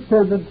has a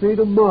tendency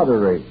to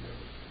moderate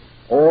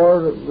or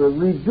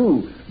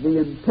reduce the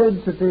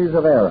intensities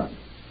of error.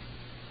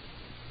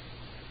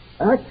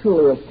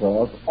 Actually, of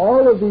course,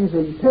 all of these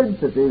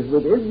intensities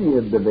within the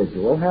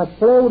individual have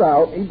flowed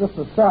out into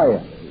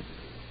society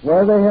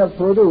where they have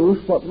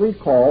produced what we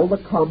call the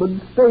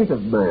common state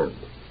of man.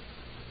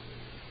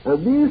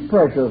 And these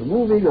pressures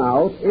moving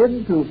out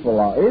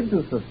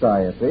into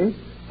society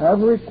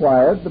have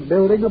required the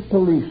building of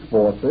police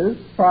forces,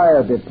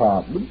 fire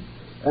departments,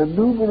 and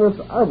numerous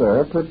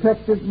other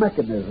protective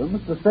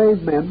mechanisms to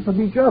save men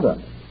from each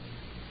other.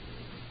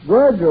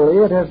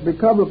 Gradually, it has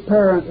become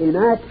apparent in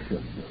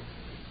action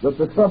that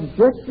the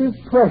subjective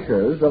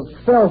pressures of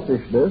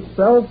selfishness,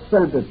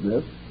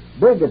 self-centeredness,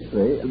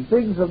 bigotry, and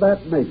things of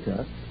that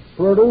nature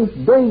produce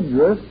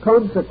dangerous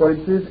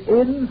consequences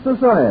in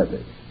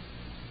society.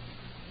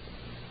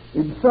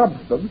 In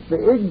substance,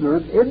 the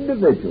ignorant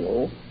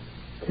individual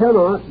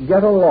cannot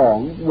get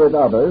along with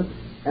others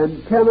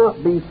and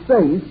cannot be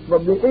safe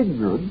from the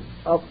ignorance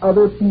of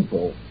other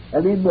people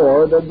any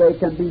more than they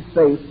can be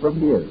safe from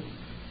his.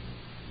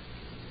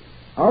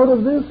 Out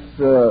of this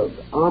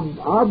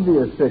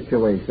obvious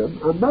situation,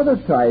 another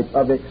type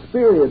of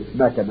experience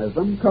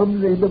mechanism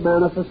comes into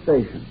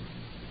manifestation.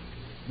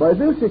 By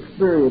this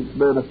experience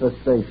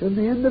manifestation,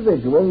 the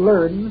individual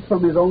learns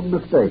from his own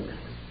mistakes.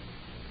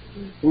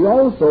 He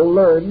also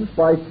learns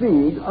by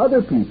seeing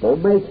other people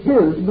make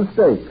his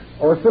mistakes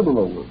or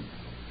similar ones.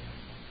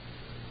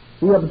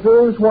 He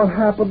observes what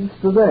happens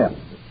to them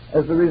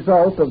as a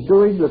result of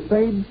doing the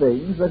same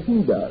things that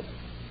he does.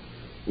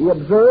 He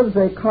observes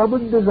a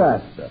common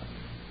disaster.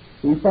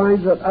 He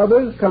finds that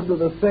others come to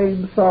the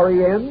same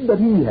sorry end that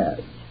he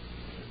has.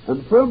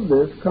 And from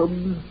this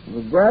comes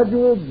the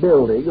gradual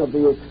building of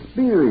the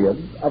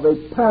experience of a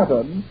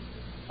pattern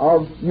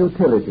of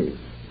utilities,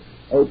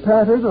 a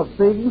pattern of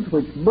things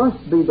which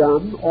must be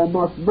done or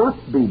must not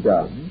be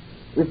done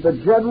if the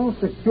general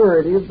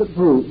security of the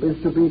group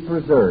is to be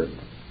preserved.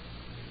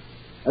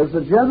 As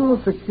the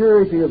general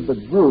security of the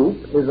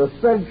group is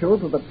essential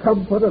to the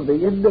comfort of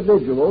the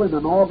individual in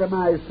an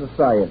organized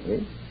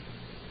society,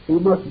 he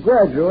must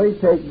gradually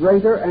take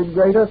greater and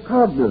greater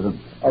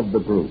cognizance of the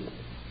group.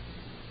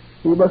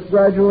 He must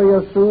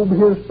gradually assume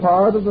his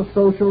part of the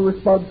social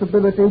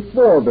responsibility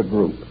for the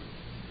group.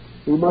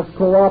 He must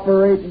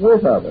cooperate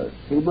with others.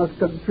 He must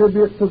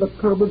contribute to the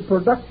common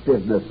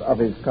productiveness of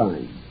his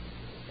kind,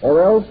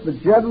 or else the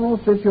general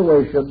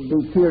situation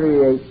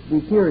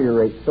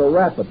deteriorates so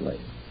rapidly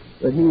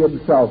that he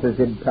himself is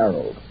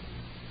imperiled.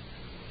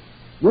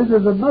 This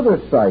is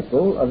another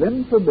cycle of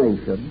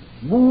information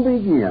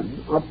moving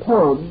in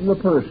upon the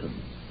person.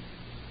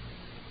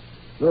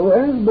 So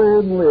as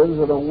man lives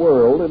in a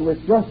world in which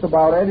just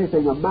about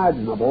anything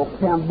imaginable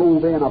can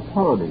move in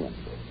upon him,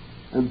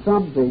 and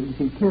some things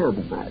he can't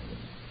imagine,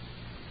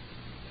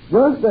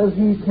 just as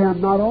he can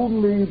not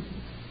only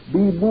be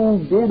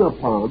moved in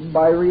upon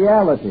by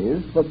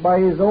realities, but by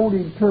his own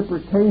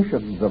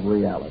interpretations of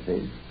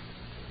realities,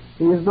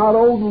 he is not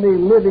only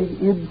living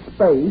in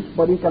space,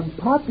 but he can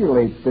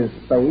populate this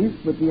space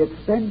with the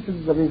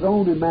extensions of his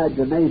own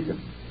imagination.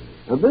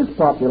 And this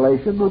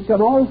population can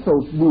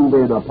also move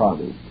in upon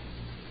him.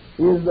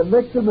 He is the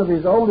victim of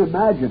his own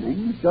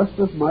imaginings just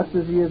as much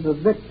as he is the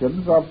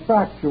victim of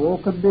factual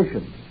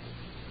conditions.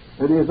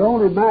 And his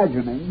own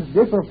imaginings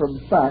differ from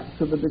fact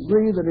to the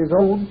degree that his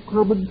own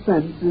common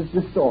sense is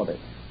distorted.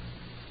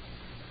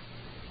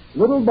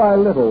 Little by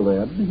little,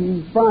 then,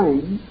 he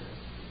finds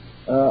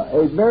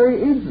a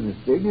very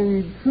interesting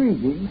and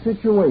intriguing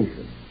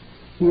situation.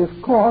 He is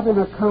caught in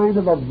a kind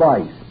of a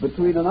vice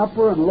between an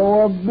upper and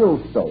lower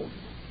millstone.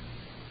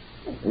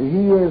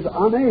 He is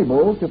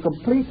unable to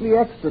completely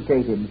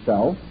extricate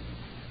himself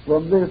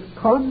from this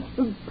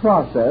constant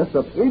process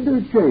of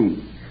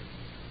interchange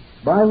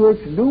by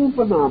which new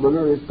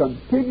phenomena is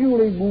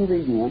continually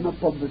moving in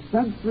upon the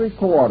sensory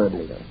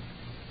coordinator.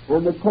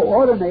 And the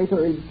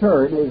coordinator, in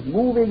turn, is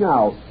moving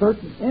out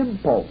certain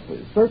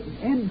impulses, certain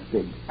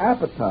instincts,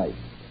 appetites,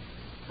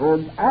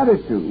 and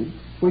attitudes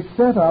which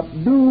set up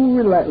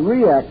new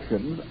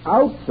reactions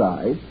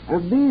outside,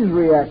 and these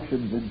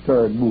reactions, in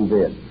turn, move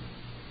in.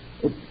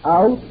 It's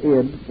out,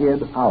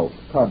 in, out,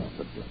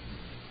 constantly.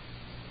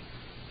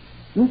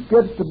 This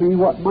gets to be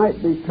what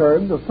might be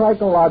termed a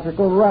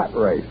psychological rat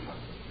race.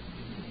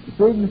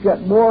 Things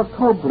get more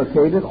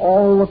complicated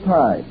all the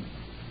time.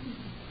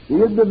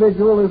 The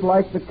individual is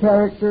like the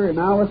character in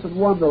Alice in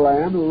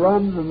Wonderland who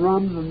runs and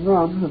runs and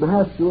runs and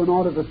has to in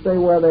order to stay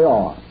where they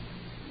are.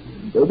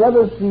 They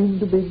never seem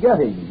to be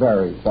getting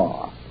very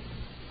far.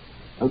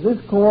 And this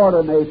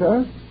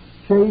coordinator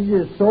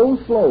changes so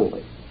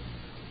slowly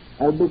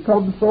and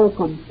becomes so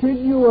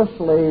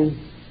continuously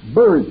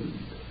burdened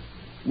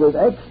with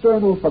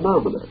external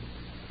phenomena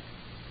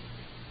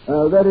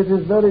that it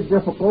is very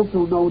difficult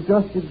to know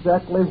just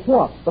exactly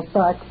what the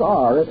facts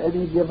are at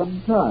any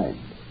given time.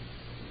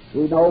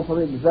 We know,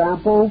 for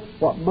example,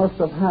 what must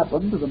have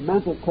happened to the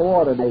mental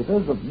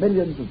coordinators of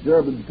millions of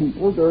German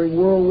people during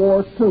World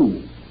War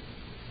II,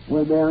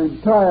 when their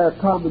entire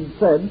common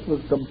sense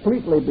was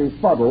completely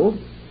befuddled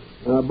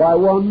by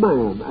one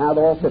man,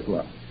 Adolf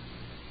Hitler.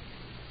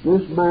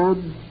 This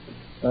man's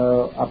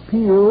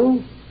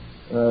appeal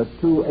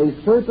to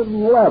a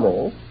certain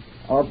level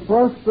of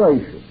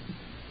frustration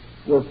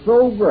was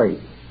so great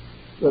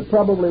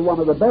probably one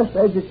of the best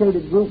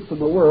educated groups in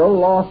the world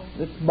lost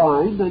its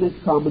mind and its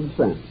common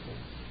sense.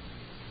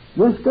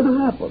 This can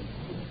happen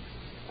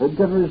and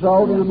can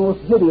result in the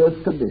most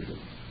hideous conditions.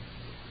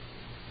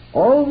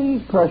 All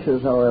these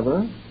pressures,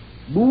 however,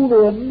 move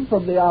in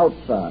from the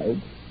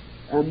outside,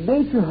 and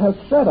nature has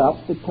set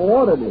up the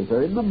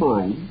coordinator in the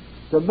mind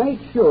to make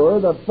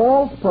sure that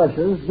false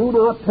pressures do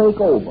not take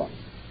over.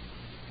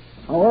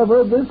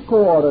 However, this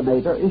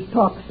coordinator is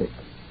toxic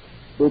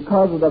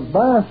because of the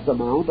vast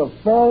amount of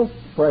false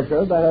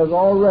pressure that has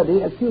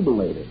already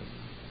accumulated.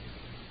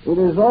 It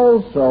is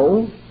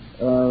also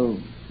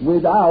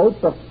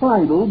without the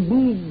final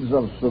means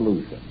of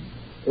solution.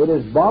 It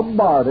is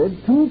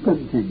bombarded too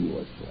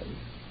continuously,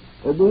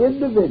 and the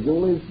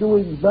individual is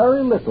doing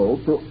very little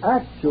to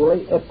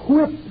actually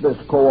equip this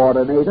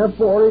coordinator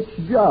for its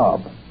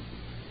job.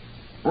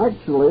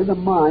 Actually, the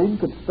mind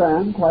could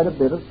stand quite a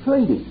bit of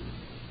training.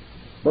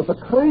 But the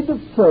kind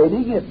of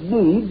training it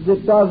needs,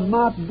 it does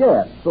not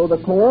get. So the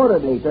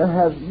coordinator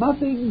has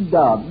nothing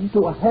done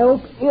to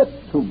help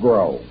it to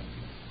grow.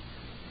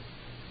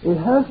 It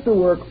has to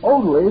work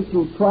only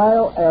through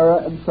trial, error,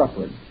 and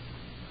suffering.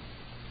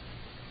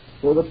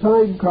 So the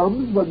time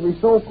comes when we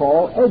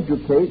so-called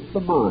educate the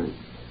mind.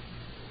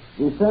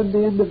 We send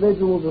the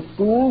individual to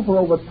school for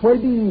over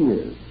 20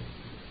 years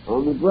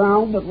on the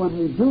ground that when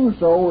we do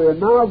so, we are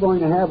now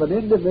going to have an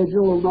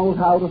individual who knows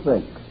how to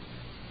think.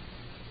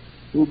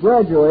 He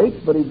graduates,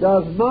 but he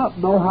does not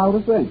know how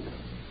to think.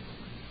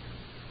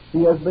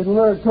 He has been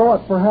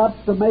taught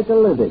perhaps to make a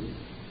living.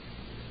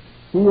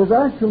 He has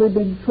actually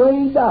been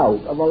trained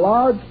out of a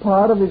large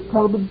part of his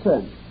common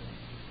sense.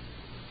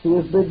 He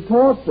has been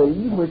taught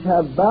things which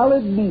have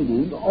valid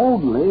meaning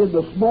only in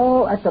the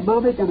small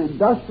economic and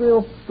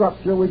industrial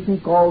structure which he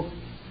calls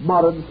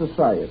modern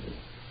society.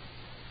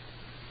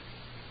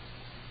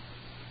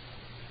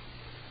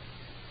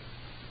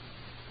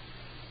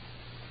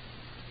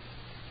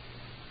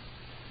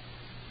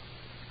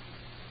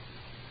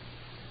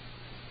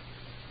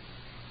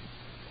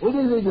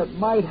 Anything that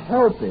might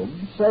help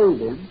him, save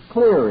him,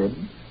 clear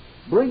him,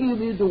 bring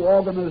him into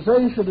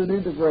organization and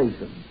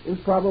integration is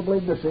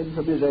probably missing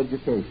from his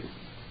education.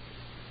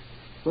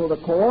 So the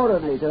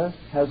coordinator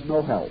has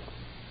no help.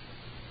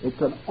 It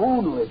can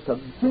only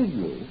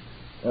continue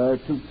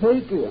to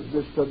take in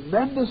this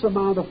tremendous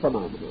amount of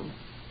phenomena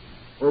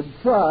and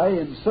try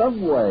in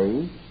some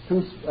way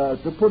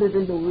to put it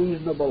into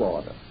reasonable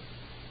order.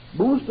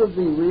 Most of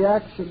the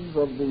reactions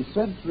of the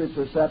sensory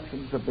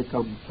perceptions have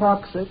become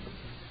toxic.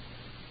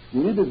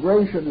 The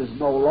integration is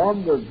no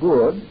longer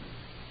good,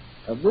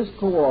 and this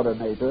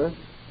coordinator,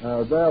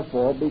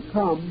 therefore,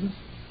 becomes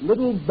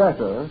little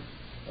better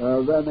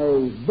than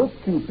a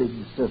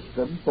bookkeeping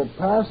system for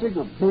passing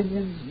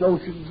opinions,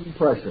 notions, and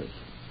pressures.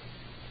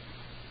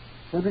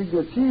 Having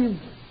achieved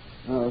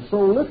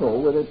so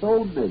little with its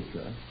own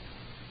nature,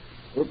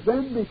 it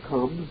then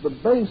becomes the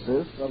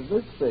basis of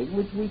this thing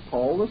which we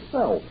call the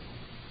self.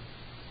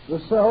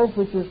 The self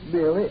which is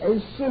merely a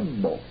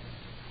symbol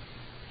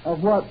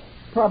of what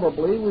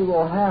probably we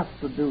will have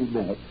to do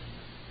next,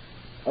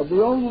 of the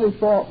only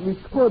thought we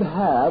could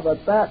have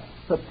at that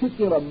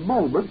particular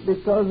moment,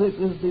 because it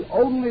is the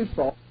only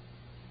thought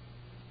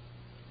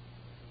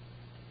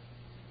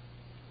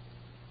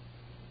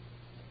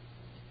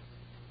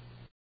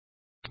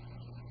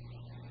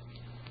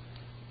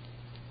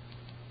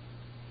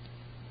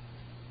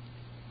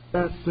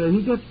that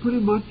he gets pretty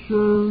much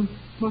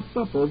puffed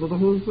up over the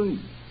whole thing.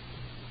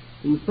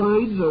 He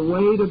finds a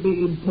way to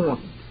be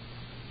important.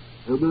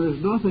 And there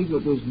is nothing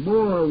that is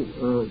more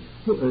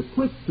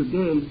quick to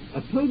gain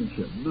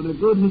attention than a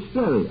good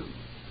hysteria.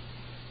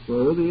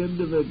 So the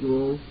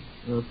individual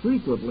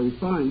frequently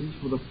finds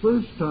for the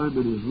first time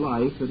in his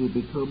life that he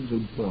becomes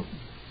important.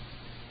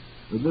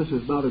 And this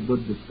is not a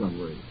good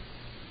discovery,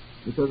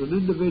 because an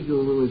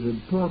individual who is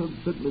important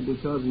simply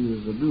because he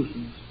is a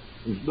nuisance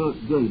is not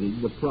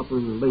gaining the proper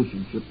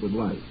relationship with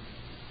life.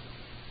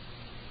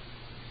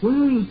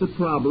 Where is the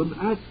problem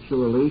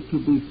actually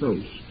to be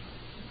faced?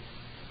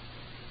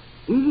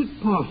 Is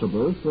it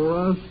possible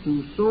for us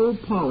to so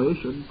polish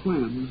and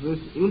cleanse this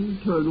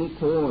internal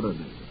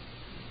coordinator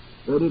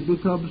that it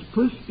becomes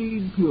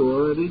pristine,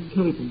 pure, and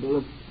incapable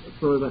of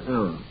further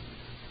error?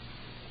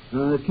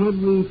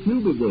 Can we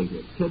fumigate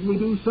it? Can we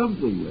do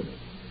something with it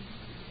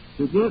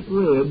to get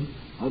rid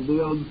of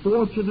the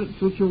unfortunate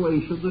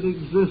situation that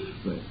exists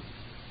there?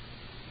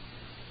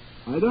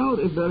 I doubt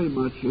it very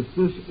much if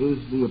this is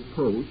the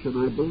approach,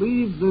 and I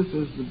believe this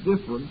is the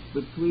difference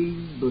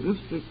between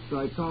Buddhistic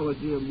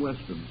psychology and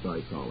Western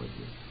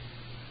psychology.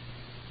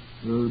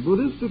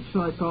 Buddhistic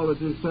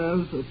psychology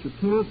says that you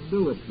can't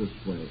do it this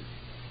way,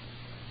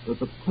 that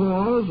the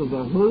cause of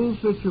the whole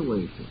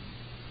situation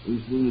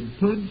is the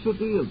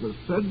intensity of the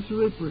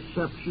sensory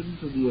perceptions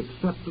and the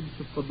acceptance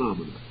of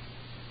phenomena,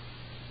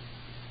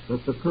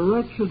 that the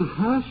correction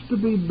has to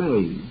be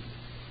made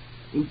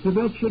in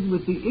connection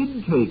with the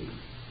intake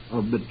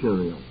of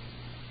material,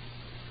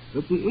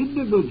 that the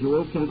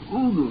individual can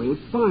only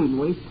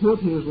finally put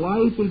his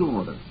life in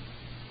order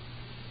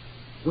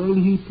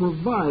when he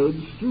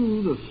provides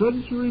through the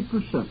sensory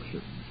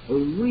perceptions a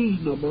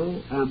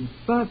reasonable and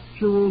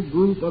factual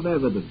group of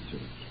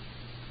evidences.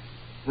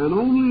 And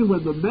only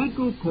when the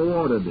mental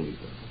coordinator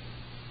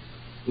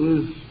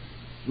is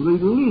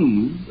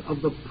relieved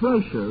of the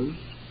pressures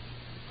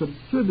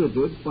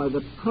contributed by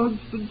the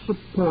constant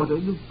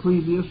supporting of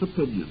previous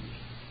opinions.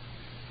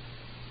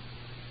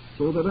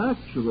 So that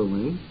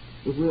actually,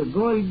 if we're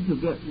going to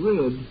get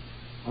rid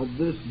of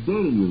this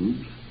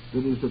deluge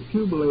that is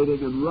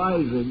accumulating and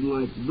rising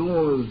like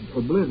Noah's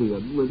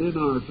oblivion within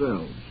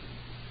ourselves,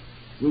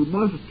 we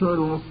must turn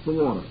off the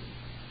water.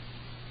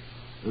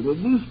 And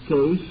in this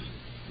case,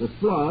 the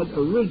flood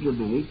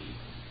originates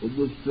in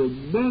this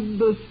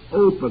tremendous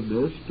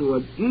openness to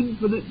an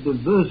infinite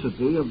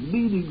diversity of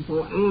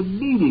meaningful and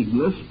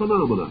meaningless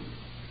phenomena.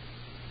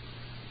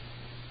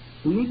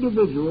 The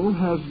individual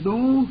has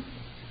no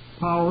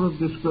power of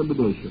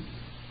discrimination.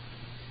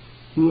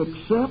 He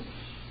accepts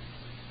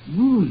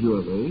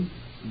usually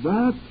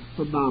that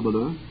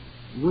phenomena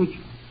which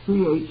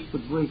creates the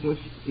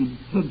greatest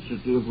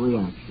intensity of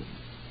reaction.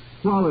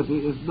 Quality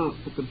is not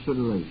the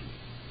consideration.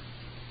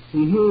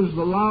 He hears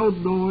the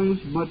loud noise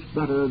much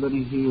better than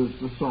he hears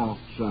the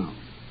soft sound.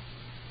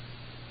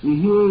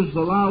 He hears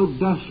the loud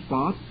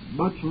despot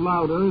much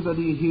louder than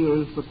he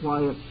hears the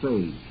quiet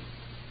sage.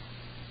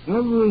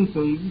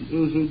 Everything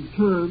is in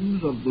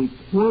terms of the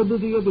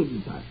quantity of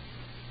impact,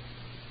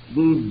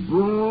 the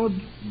broad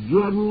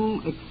general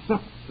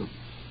acceptance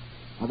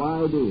of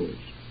ideas,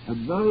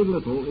 and very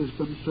little is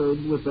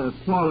concerned with their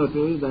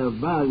quality, their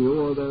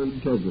value, or their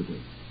integrity.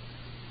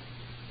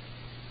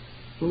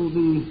 So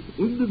the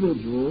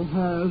individual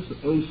has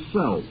a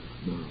self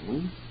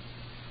now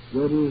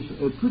that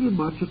is pretty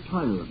much a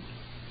tyrant,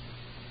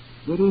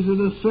 that is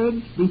in a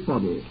sense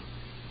befuddled,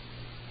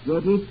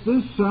 that if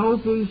this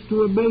self is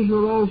to a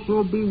measure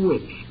also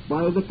bewitched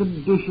by the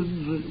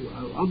conditions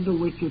under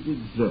which it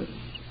exists,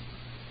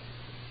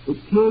 it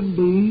can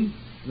be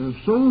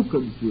so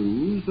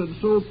confused and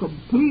so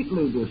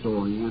completely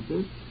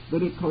disoriented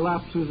that it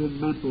collapses in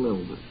mental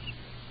illness.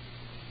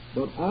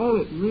 But all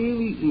it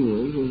really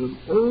is an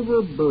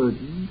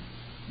overburdened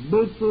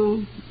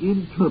mental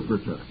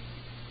interpreter.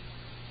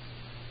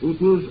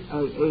 It is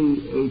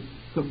a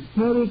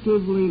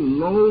comparatively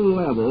low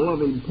level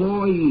of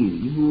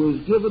employee who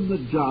is given the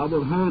job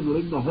of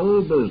handling the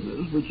whole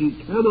business, which he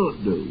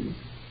cannot do,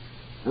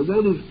 and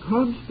then is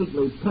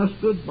constantly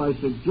pestered by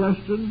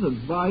suggestions,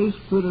 advice,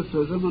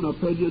 criticism, and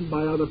opinion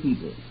by other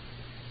people.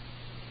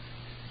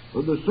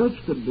 Under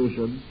such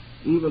condition,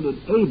 even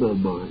an able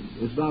mind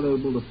is not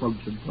able to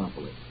function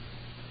properly.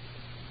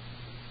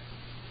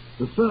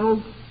 The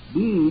self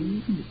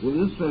being, in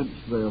a sense,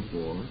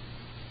 therefore,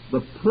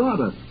 the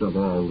product of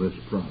all this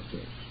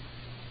process.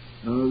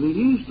 The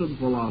Eastern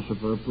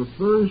philosopher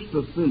prefers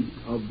to think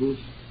of this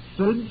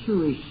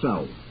sensory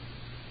self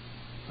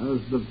as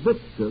the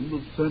victim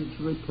of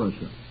sensory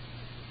pressure,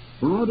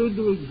 brought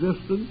into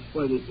existence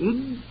by the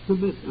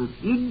infinite and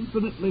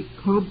infinitely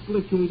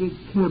complicated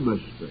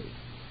chemistry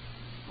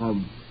of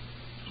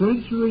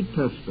sensory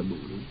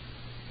testimony,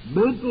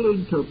 mental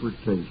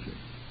interpretation,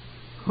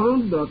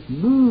 conduct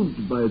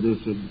moved by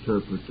this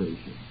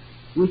interpretation,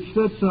 which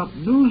sets up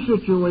new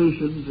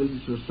situations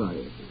in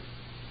society,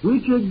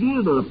 which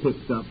again are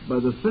picked up by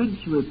the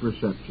sensory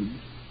perceptions,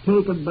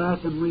 taken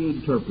back and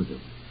reinterpreted.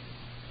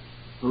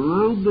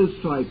 Around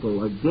this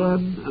cycle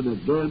again and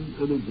again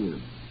and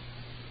again,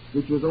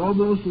 which is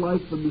almost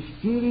like the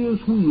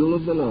mysterious wheel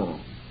of the law,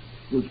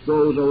 which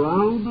goes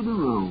around and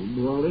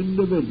around while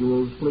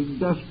individuals cling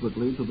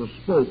desperately to the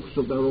spokes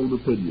of their own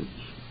opinions.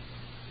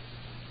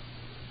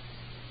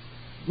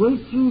 Going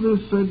through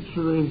this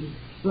sensory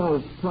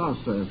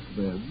self-process,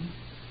 then,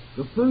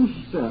 the first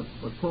step,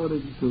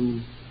 according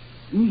to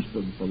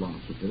Eastern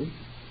philosophy,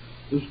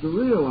 is to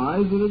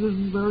realize that it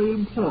isn't very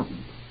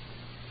important,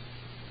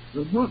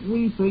 that what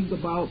we think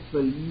about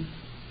things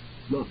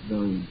is not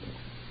very important,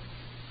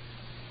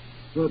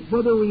 that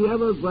whether we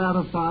ever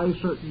gratify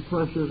certain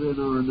pressures in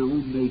our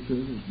own nature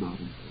is not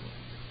important.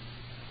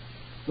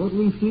 What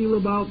we feel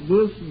about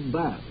this and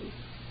that is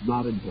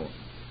not important.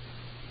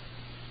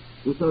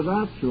 Because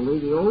actually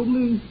the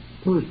only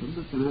person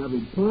that can have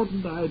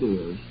important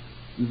ideas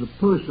is a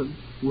person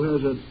who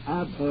has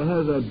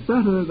a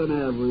better than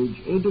average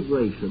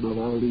integration of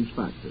all these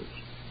factors.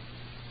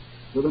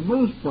 For the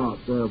most part,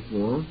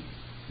 therefore,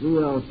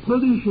 we are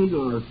punishing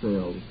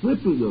ourselves,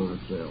 whipping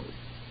ourselves,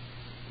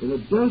 in a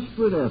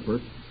desperate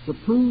effort to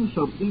prove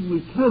something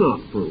we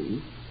cannot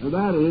prove, and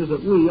that is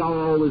that we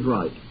are always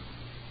right.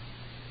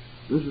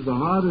 This is the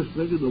hardest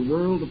thing in the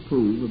world to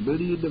prove, and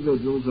many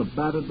individuals have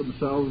battered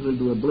themselves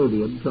into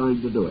oblivion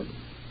trying to do it.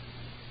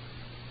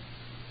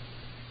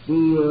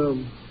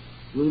 The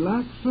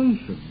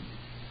relaxation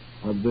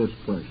of this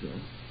pressure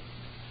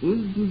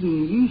into the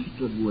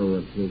Eastern way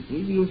of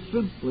thinking is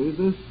simply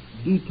this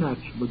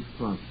detachment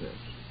process.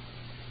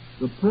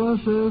 The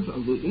process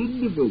of the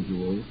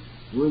individual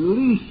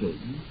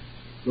releasing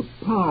the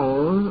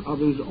power of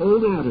his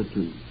own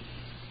attitudes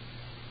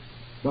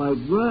by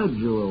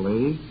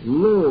gradually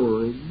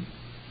lowering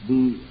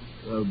the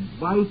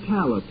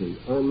vitality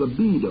or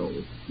libido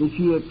which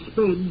he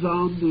expends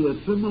on the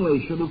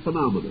assimilation of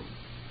phenomena.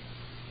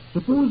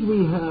 Suppose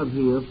we have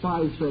here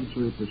 5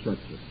 sensory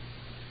perceptions,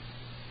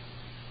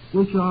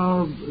 which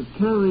are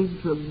carrying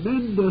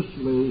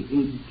tremendously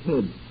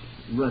intense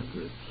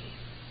records.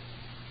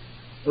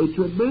 A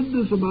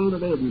tremendous amount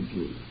of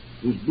energy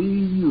is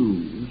being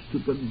used to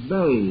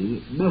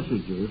convey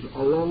messages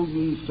along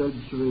these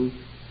sensory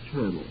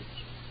channels.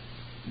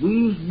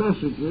 These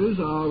messages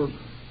are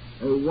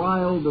a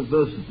wild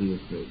diversity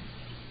of things,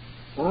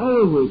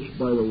 all of which,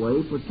 by the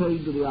way,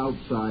 pertain to the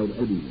outside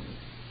anyway.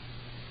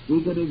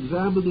 We can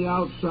examine the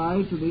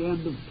outside to the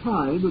end of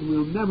time, and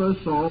we'll never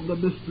solve the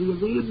mystery of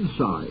the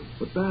inside,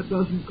 but that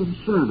doesn't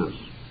concern us.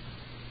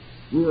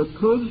 We are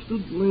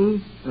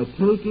constantly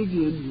taking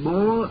in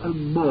more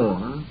and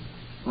more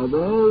of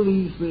all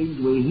these things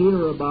we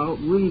hear about,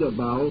 read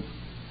about,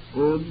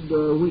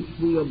 and which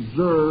we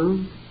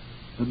observe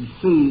and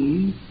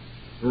see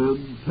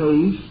and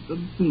taste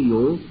and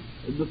feel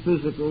in the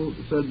physical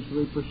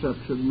sensory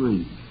perception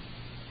range.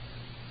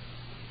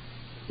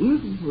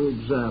 If, for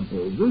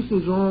example, this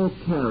is all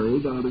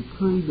carried on a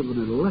kind of an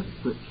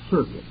electric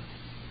circuit,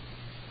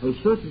 a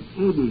certain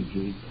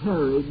energy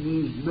carrying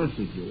these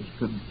messages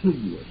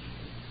continuous,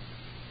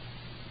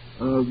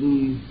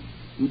 the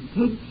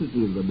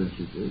intensity of the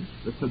messages,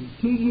 the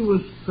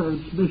continuous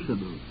transmission of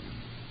them,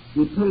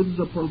 depends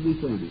upon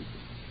this energy.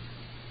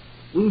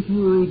 If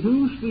you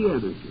reduce the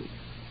energy,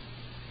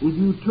 if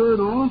you turn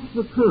off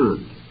the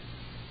current,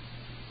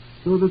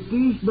 so that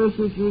these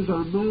messages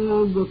are no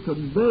longer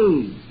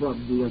conveyed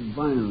from the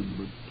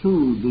environment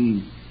to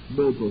the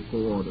mental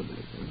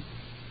coordinator,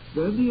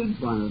 then the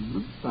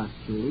environment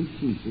factually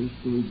ceases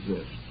to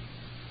exist,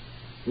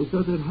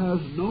 because it has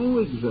no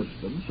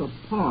existence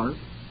apart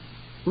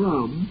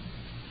from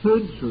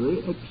sensory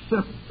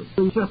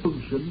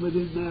acceptance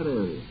within that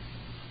area.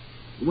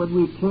 When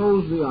we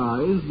close the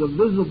eyes, the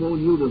visible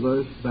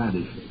universe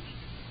vanishes.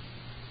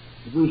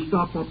 If we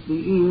stop up the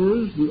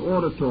ears, the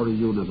auditory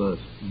universe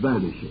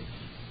vanishes.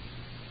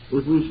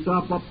 If we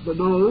stop up the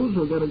nose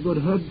or get a good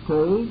head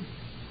cold,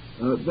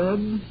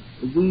 then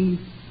the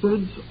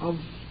sense of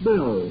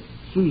smell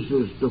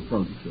ceases to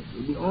function,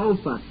 and the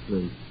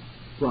olfactory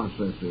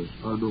processes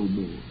are no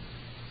more.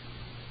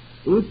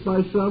 If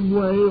by some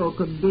way or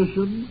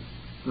condition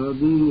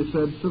the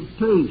sense of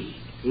taste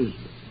is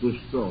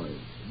destroyed,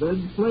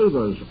 then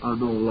flavors are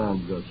no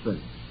longer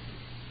sensed,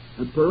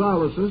 and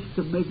paralysis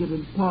can make it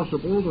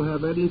impossible to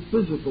have any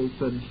physical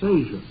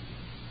sensation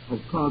of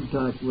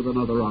contact with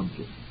another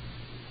object.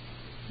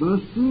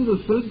 Thus, through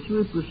the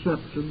sensory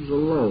perceptions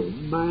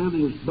alone, man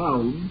is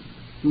bound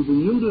to the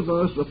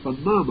universe of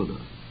phenomena,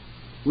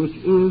 which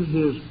is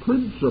his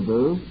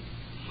principal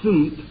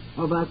seat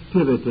of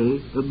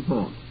activity and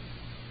thought.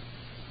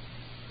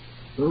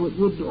 So it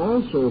would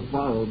also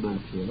follow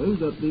naturally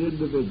that the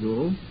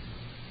individual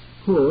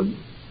could,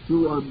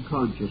 through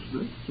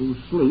unconsciousness, through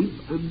sleep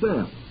and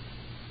death,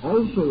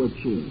 also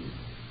achieve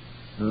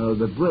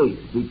the break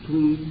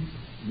between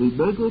the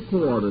mental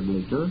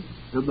coordinator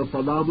and the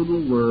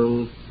phenomenal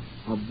world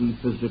of the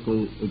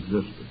physical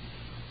existence.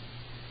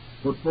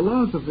 But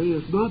philosophy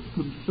is not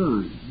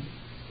concerned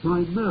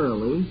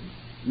primarily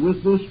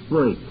with this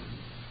break.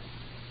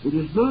 It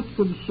is not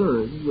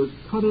concerned with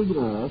cutting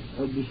off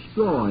and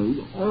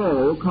destroying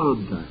all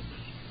contacts.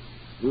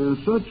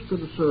 Such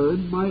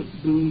concern might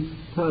be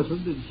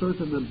present in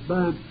certain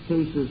advanced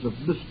cases of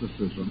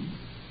mysticism,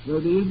 where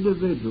the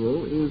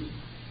individual is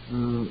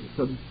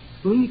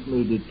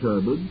completely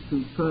determined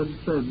to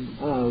transcend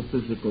all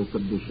physical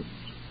conditions.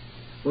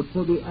 But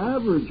for the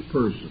average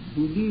person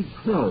who needs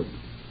help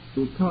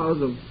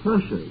because of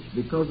pressures,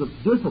 because of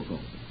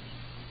difficulties,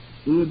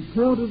 the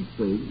important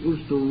thing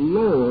is to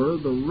lower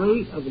the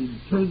rate of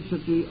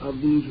intensity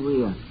of these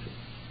reactions.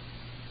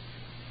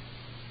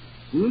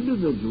 The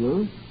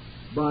individual,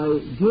 by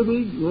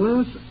giving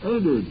less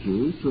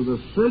energy to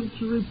the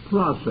sensory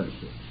processes,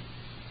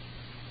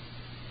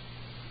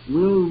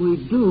 will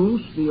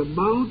reduce the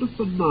amount of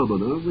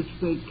phenomena which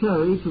they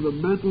carry to the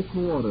mental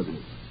coordinator.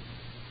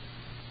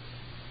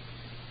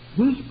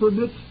 This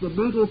permits the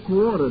mental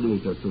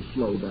coordinator to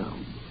slow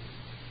down.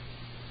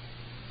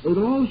 It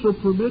also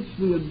permits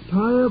the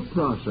entire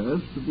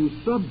process to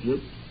be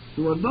subject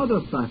to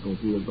another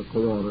faculty of the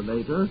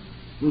coordinator,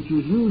 which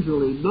is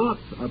usually not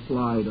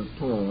applied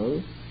at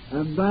all,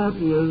 and that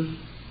is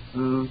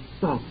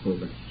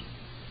thoughtfulness.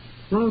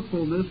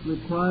 Thoughtfulness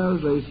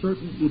requires a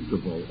certain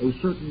interval, a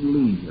certain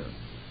leisure,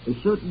 a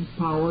certain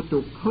power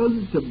to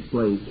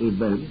contemplate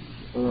events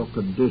or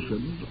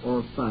conditions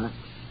or facts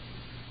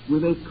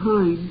with a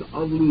kind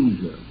of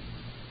leisure.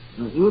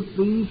 If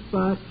these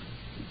facts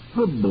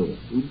tumble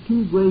in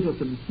too great a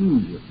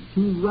confusion,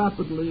 too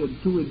rapidly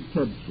and too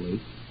intensely,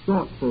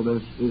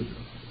 thoughtfulness is,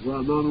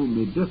 well, not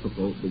only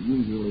difficult, but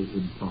usually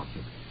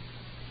impossible.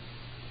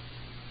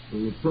 So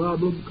the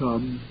problem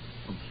comes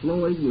of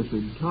slowing this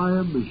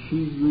entire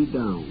machinery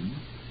down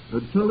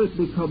until it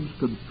becomes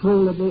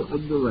controllable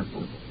and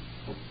directable.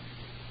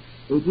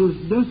 It is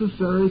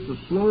necessary to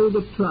slow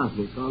the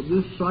traffic on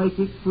this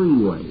psychic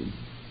freeway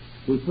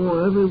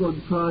before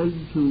everyone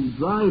trying to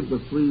drive the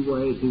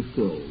freeway is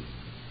killed.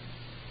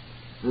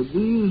 And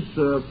these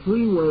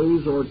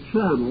freeways or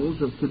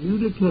channels of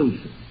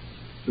communication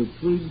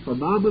between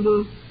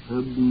phenomena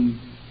and the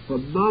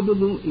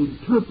phenomenal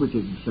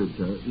interpreting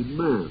center in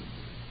man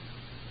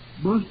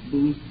must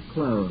be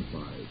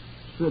clarified,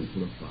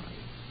 simplified,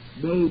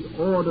 made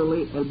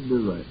orderly and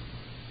direct.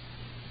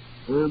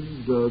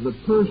 And the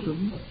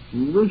person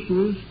who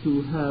wishes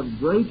to have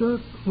greater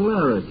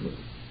clarity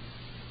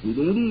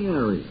in any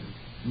area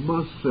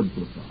must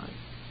simplify.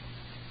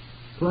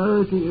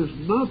 Clarity is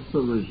not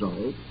the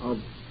result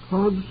of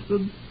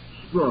constant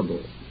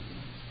struggle.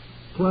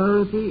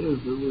 Clarity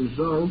is the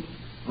result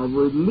of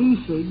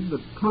releasing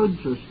the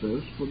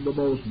consciousness from the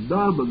most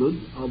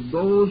dominant of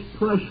those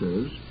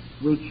pressures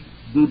which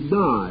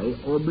deny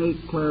or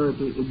make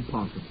clarity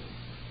impossible.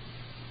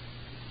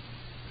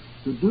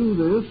 To do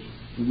this,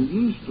 in the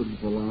Eastern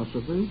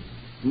philosophy,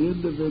 the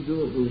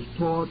individual is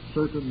taught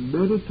certain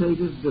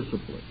meditative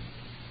disciplines,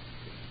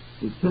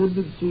 the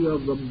tendency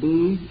of them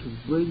being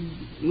to bring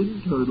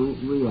internal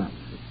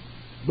reaction,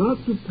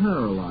 not to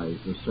paralyze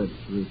the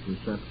sensory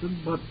perception,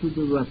 but to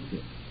direct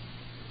it,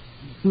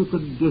 to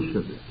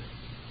condition it,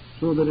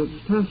 so that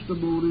its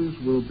testimonies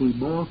will be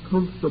more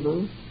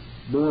comfortable,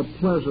 more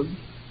pleasant,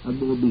 and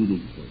more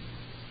meaningful.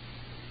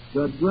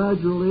 That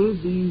gradually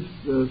these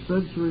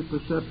sensory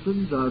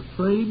perceptions are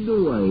trained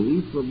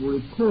away from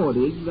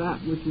recording that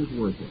which is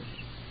worthless,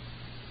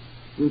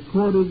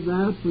 recording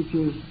that which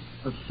is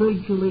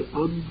essentially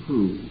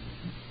untrue.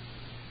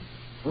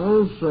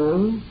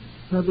 Also,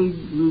 having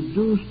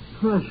reduced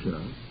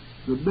pressure,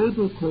 the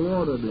mental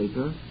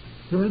coordinator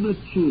can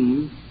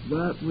achieve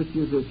that which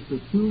is its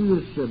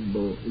peculiar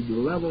symbol in the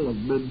level of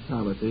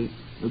mentality,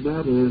 and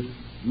that is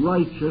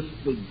righteous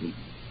thinking,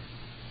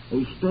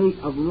 a state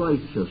of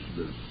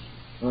righteousness,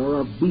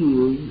 or of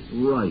being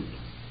right.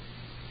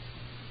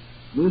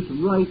 This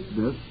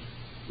rightness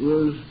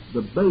is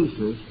the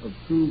basis of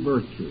true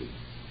virtue,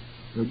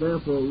 and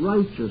therefore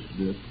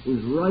righteousness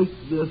is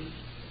rightness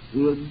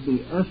in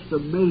the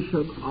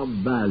estimation of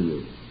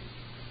value,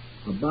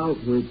 about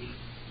which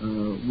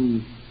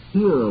we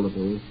hear a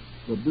little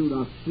but do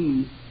not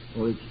see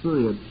or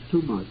experience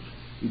too much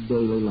in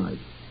daily life.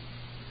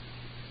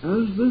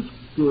 As this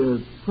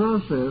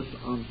process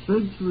of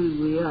sensory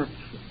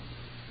reaction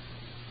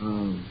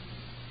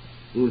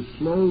is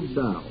slowed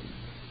down,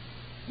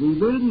 we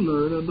then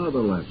learn another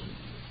lesson.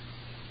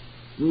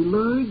 We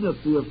learn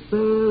that the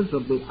affairs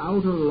of the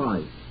outer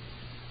life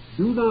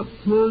do not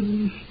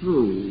plunge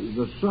through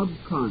the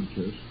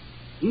subconscious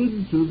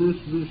into this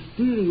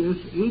mysterious,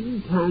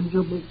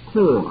 intangible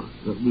core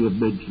that we have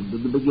mentioned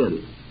in the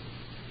beginning.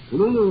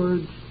 In other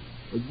words,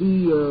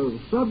 the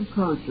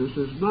subconscious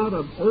is not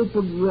an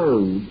open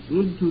road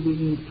into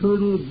the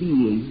eternal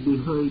being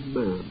behind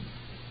man.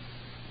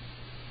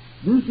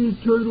 This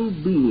eternal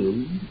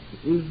being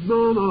is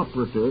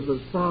non-operative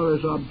as far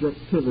as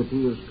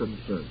objectivity is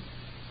concerned,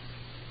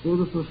 so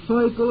that the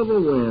cycle of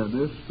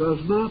awareness does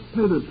not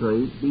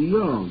penetrate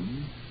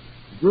beyond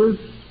this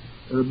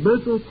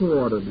mental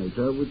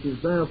coordinator, which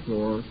is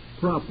therefore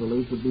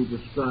properly to be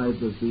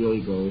described as the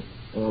ego,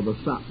 or the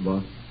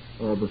sattva,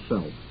 or the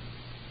self.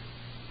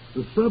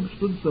 The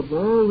substance of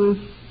all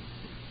this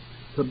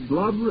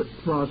conglomerate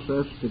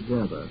process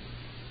together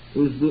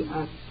is the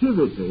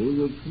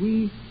activity which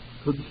we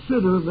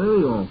consider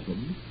very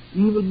often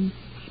even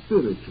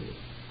spiritual,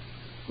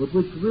 but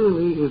which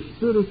really is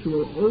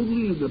spiritual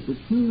only in the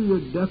peculiar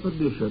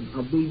definition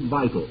of being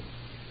vital,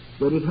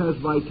 that it has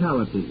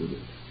vitality in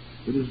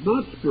it. It is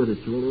not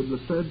spiritual in the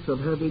sense of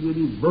having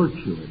any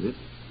virtue in it,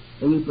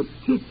 any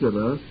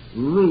particular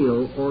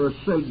real or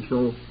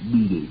essential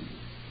meaning.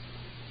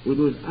 It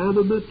is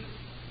animate,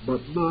 but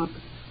not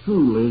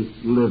truly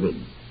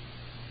living,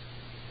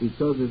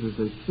 because it is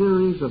a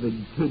series of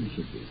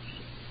intensities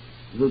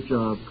which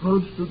are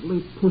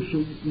constantly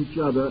pushing each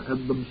other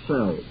and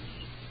themselves,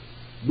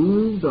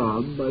 moved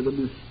on by the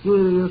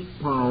mysterious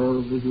power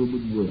of the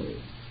human will.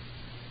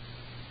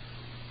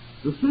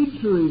 The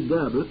sensory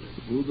gamut,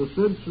 or the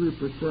sensory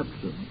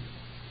perception,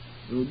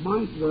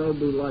 might well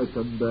be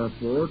likened,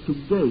 therefore, to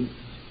gates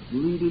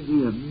leading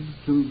in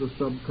to the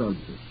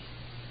subconscious.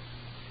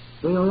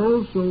 They are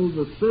also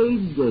the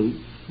same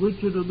gates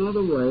which, in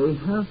another way,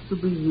 have to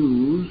be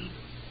used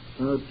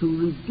to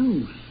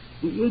reduce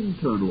the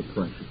internal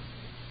pressure.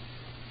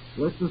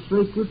 Like the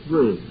sacred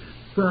bridge,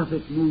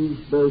 traffic moves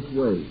both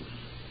ways.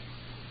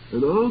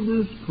 And on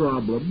this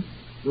problem,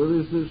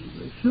 there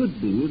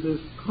should be this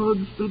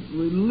constant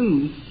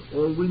release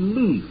or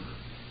relief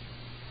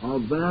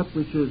of that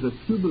which is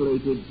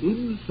accumulated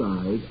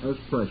inside as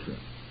pressure.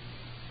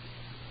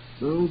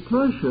 Now,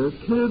 pressure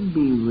can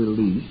be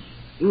released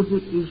if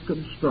it is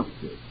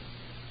constructive.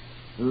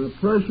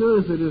 Pressure,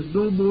 if it is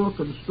no more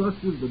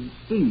constructive than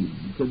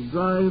steam, can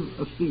drive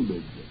a steam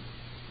engine.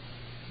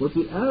 But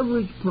the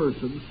average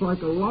person,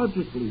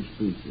 psychologically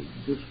speaking,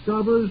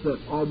 discovers that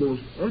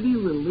almost any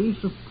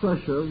release of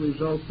pressure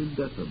results in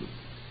detriment.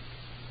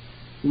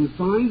 He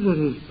finds that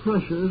his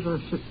pressures are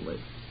sickly.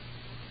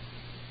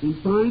 He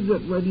finds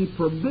that when he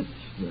permits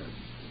them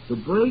to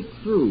break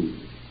through,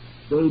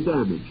 they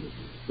damage it.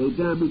 They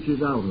damage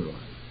his outer life.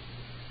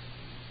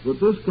 But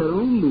this can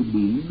only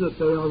mean that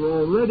they are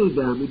already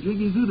damaging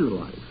his inner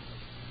life.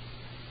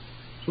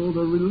 So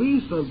the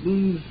release of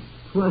these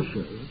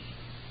pressures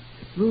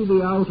through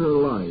the outer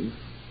life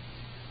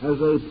as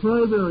a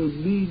primary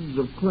means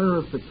of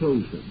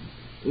clarification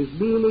is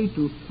merely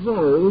to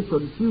throw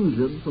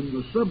confusion from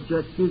the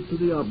subjective to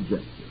the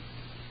objective.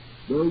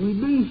 Now, we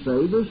may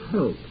say this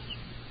helps.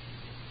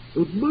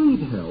 It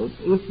might help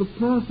if the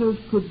process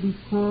could be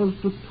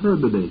caused to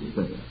terminate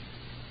there.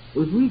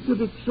 If we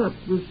could accept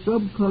this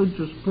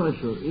subconscious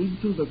pressure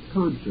into the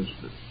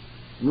consciousness,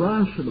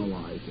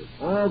 rationalize it,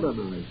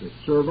 organize it,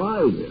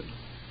 survive it,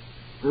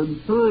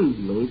 and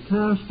finally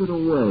cast it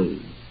away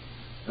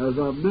as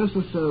our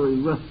necessary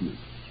refuge,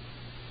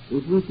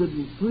 if we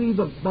could free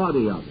the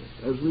body of it,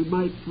 as we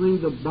might free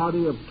the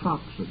body of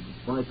toxins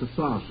by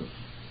catharsis,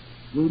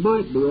 we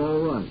might be all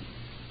right.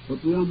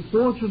 But the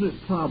unfortunate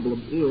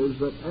problem is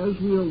that as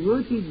we are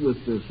working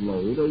with this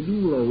load, a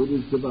new load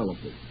is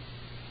developing.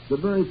 The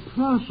very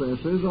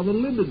processes of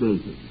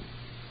eliminating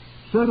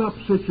set up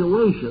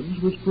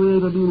situations which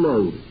create a new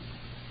load.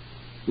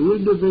 The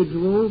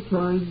individual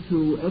trying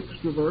to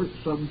extrovert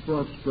some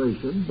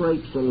frustration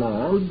breaks the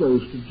law and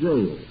goes to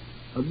jail.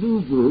 A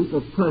new group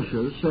of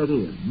pressures set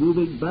in,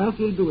 moving back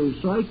into a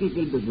psychic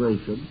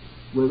integration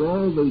with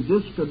all the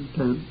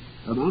discontent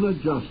and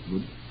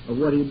unadjustment of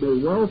what he may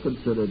well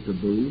consider to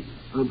be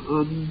an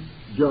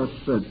unjust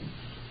sentence.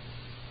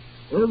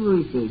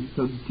 Everything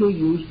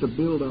continues to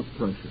build up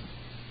pressure.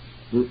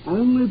 The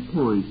only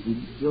point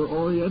in your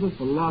Oriental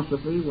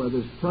philosophy where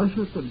this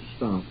pressure can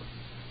stop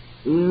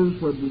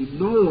is when we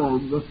no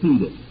longer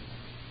feed it.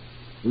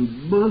 We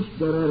must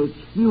get at its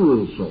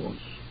fuel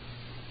source.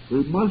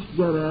 We must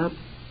get at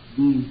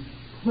the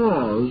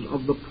cause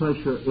of the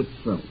pressure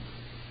itself.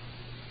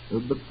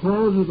 And the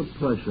cause of the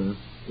pressure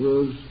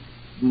is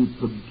the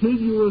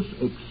continuous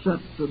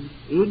acceptance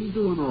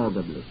into an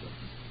organism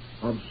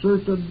of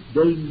certain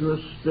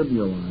dangerous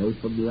stimuli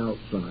from the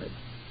outside.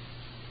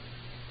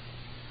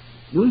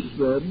 This,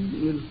 then,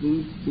 is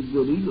the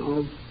beginning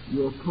of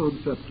your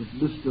concept of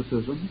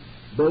mysticism,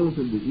 both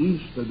in the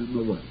East and in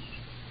the West.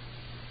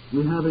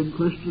 We have in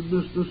Christian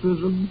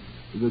mysticism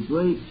the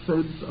great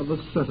sense of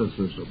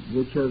asceticism,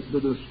 which has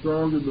been as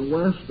strong in the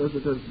West as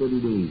it has been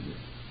in Asia.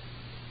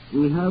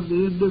 We have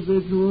the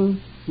individual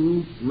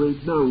who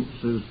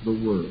renounces the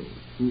world,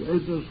 who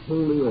enters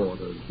holy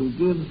orders, who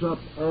gives up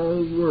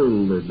all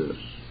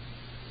worldliness,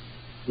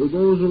 who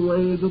goes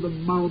away into the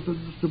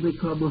mountains to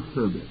become a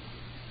hermit,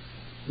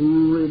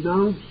 who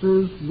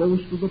renounces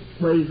most of the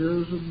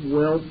pleasures and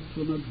wealth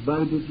and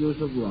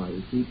advantages of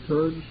life. He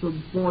turns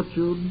from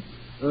fortune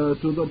to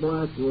the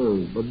black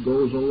robe and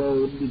goes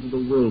alone into the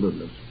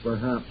wilderness,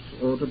 perhaps,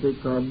 or to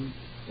become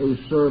a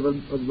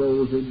servant of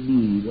those in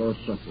need or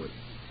suffering.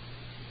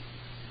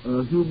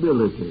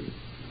 Humility,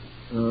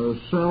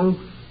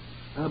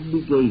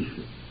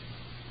 self-abnegation,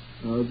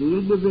 the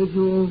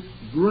individual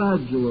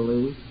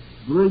gradually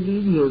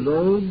bringing his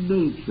own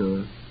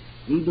nature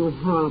into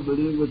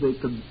harmony with a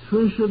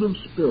contrition of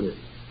spirit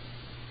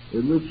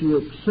in which he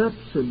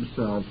accepts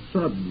himself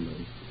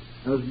suddenly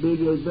as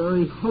being a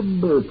very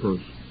humble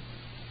person,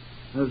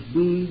 as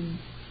being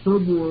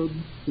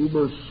someone who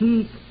must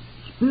seek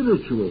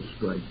spiritual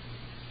strength,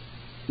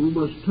 who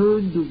must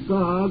turn to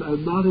God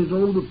and not his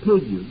own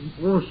opinion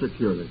or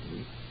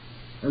security,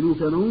 and who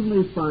can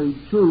only find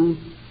truth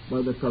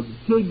by the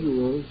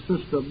continual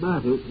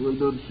systematic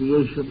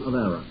renunciation of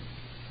error.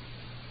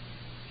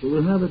 So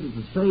we have it as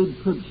the same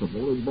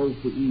principle in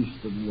both the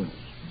East and West.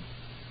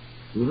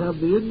 We have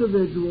the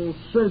individual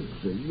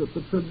sensing that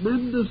the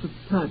tremendous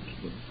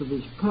attachments of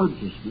his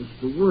consciousness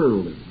to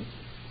worldliness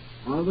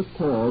are the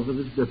cause of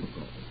his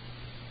difficulty.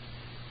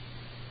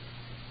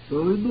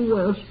 So in the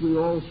West we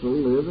also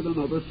live in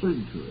another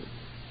century.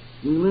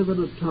 We live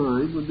in a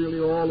time when nearly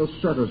all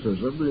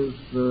asceticism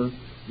is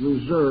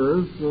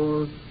reserved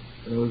for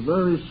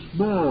very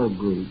small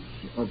groups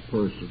of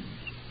persons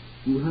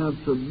who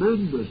have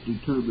tremendous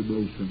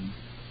determination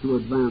to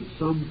advance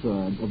some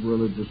form of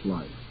religious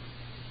life.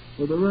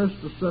 For the rest,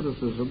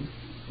 asceticism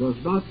does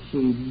not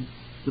seem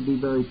to be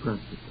very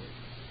practical.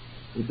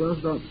 It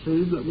does not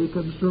seem that we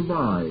can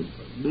survive,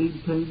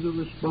 maintain the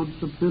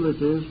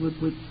responsibilities with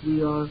which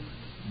we are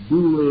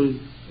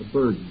duly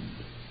burdened,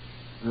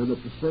 and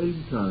at the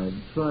same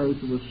time try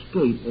to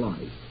escape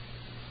life,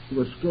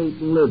 to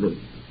escape living,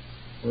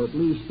 or at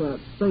least that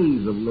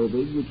phase of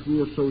living which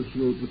we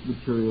associate with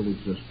material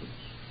existence.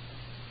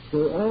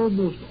 So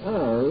almost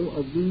all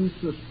of these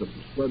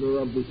systems, whether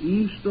of the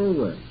East or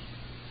West,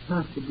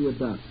 have to be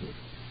adapted.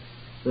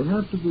 They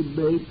have to be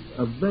made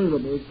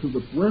available to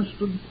the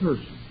Western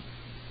person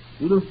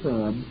in a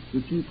form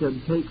that you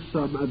can take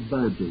some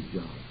advantage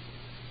of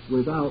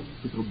without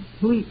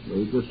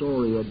completely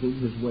disorienting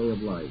his way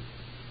of life.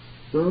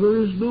 Now, there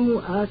is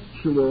no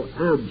actual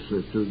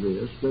answer to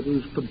this that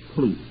is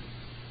complete.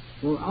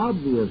 For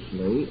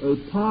obviously, a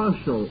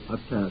partial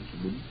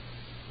attachment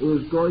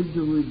is going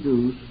to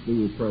reduce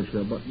the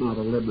pressure but not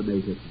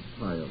eliminate it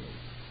entirely.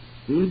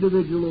 The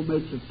individual who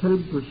makes a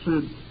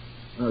 10%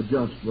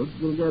 adjustment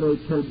will get a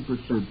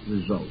 10%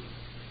 result.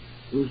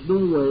 There's no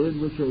way in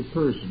which a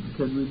person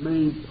can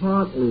remain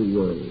partly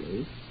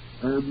worldly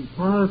and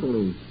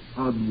partly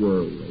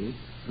unworldly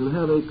and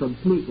have a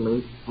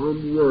completely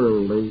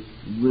unworldly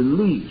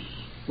release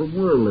from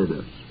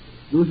worldliness.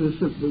 This is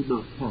simply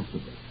not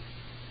possible.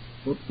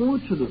 But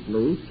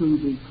fortunately, to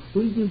the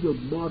thinking of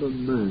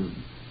modern man,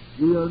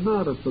 we are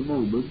not at the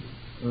moment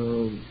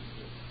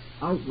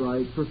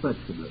outright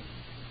perfectionists.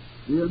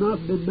 We are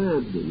not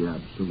demanding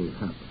absolute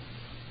happiness.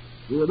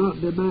 We are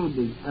not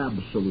demanding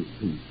absolute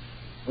peace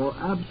or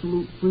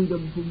absolute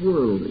freedom from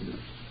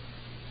worldliness.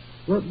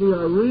 What we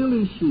are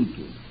really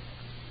seeking,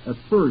 at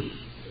first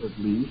at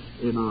least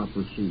in our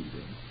procedure,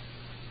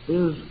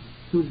 is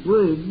to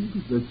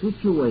bring the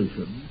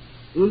situation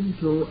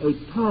into a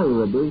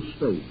tolerable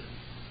state.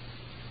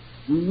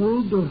 We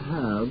want to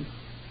have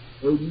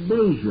a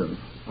measure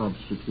of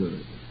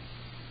security.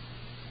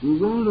 We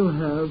want to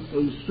have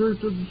a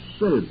certain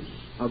sense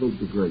of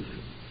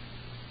integration.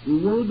 We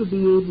want to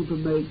be able to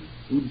make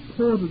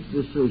important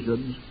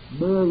decisions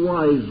more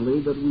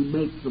wisely than we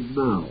make them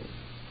now.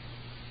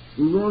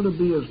 We want to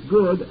be as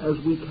good as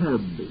we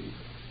can be.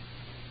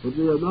 But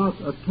we are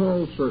not at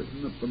all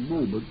certain at the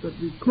moment that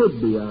we could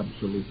be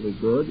absolutely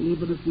good,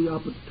 even if the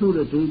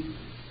opportunity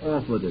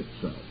offered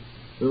itself.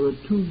 There are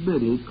too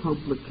many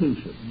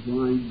complications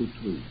lying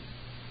between.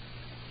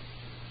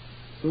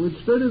 So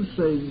instead of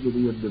saying to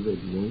the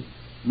individual,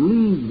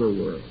 leave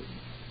the world,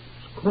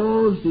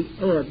 cause the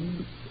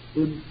end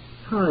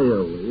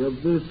entirely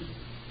of this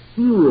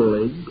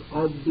fueling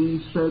of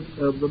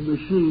the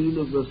machine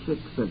of the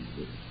six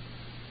senses.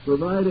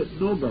 Provide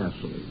it no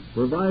gasoline,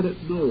 provide it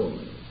no oil,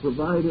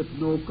 provide it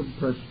no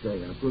compressed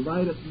air,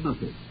 provide it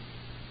nothing,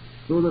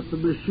 so that the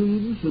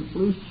machine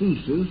simply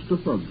ceases to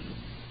function.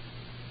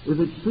 If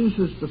it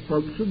ceases to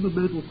function, the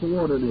mental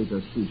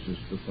coordinator ceases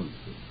to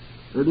function.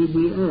 And in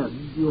the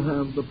end, you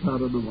have the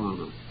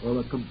paranirvana, or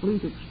a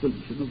complete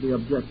extinction of the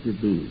objective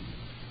being.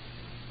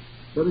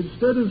 But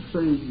instead of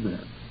saying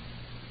that,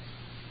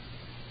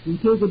 we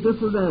take a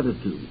different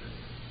attitude.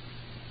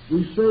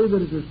 We say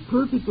that it is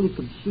perfectly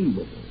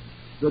conceivable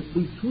that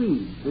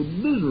between a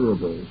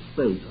miserable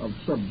state of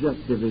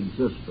subjective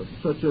existence,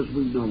 such as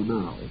we know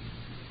now,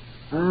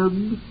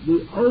 and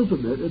the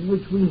ultimate in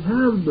which we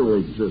have no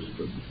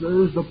existence,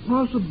 there is the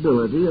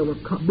possibility of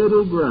a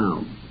middle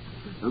ground.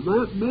 And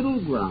that middle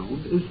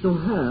ground is to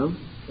have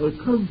a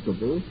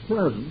comfortable,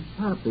 pleasant,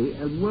 happy,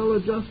 and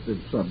well-adjusted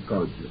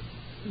subconscious.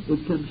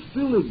 It can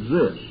still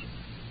exist,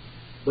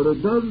 but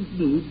it doesn't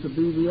need to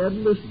be the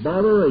endless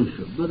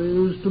botheration that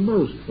it is to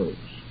most folks.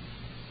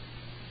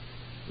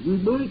 We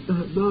might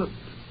not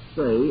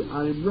say,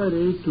 I'm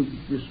ready to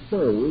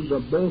dispose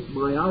of both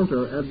my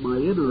outer and my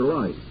inner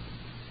life,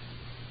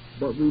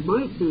 but we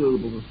might be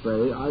able to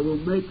say, I will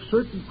make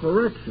certain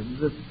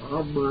corrections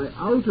of my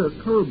outer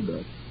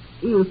conduct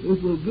if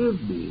it will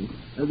give me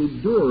an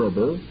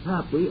endurable,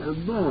 happy,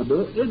 and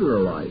normal inner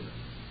life.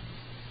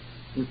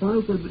 If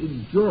I can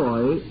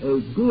enjoy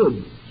a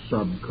good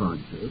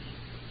subconscious,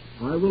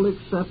 I will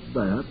accept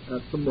that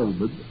at the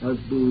moment as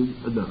being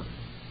enough.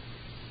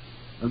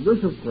 And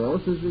this, of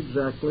course, is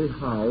exactly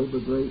how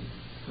the great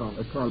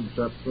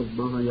concept of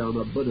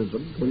Mahayana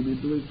Buddhism came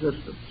into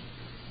existence.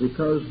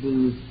 Because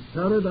the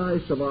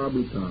paradise of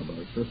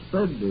Amitabha,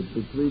 suspended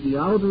between the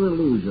outer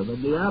illusion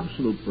and the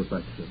absolute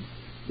perfection,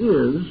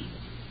 is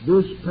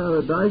this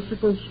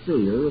paradisical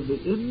sphere of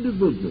the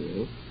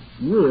individual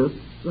with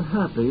the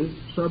happy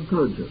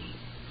subconscious.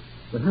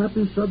 The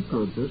happy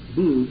subconscious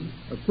being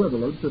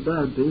equivalent to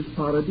Dante's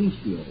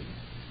Paradiso,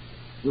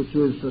 which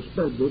is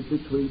suspended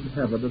between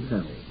heaven and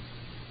hell.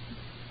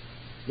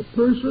 The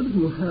person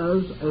who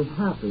has a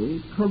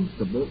happy,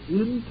 comfortable,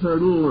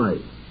 internal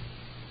life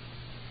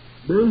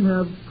may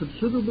have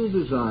considerable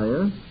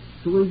desire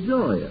to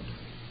enjoy it,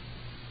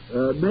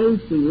 may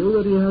feel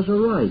that he has a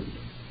right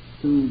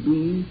to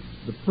be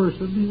the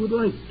person he would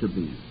like to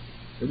be,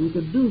 that he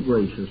can do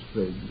gracious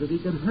things, that he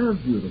can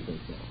have beautiful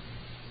thoughts.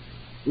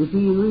 If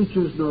he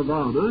reaches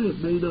nirvana, it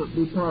may not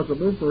be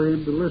possible for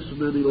him to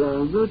listen any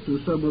longer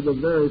to some of the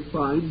very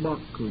fine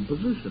Bach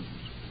compositions.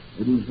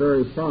 And he's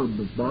very fond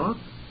of Bach,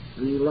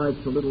 and he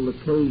likes a little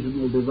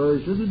occasional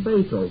diversion in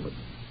Beethoven.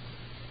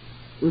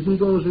 If he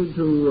goes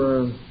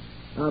into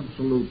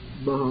absolute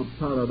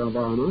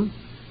paranirvana,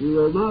 he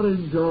will not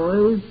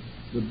enjoy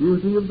the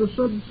beauty of the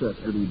sunset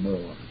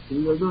anymore. He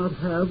will not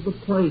have the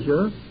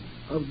pleasure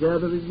of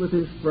gathering with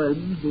his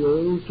friends, the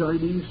old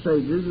Chinese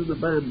sages in the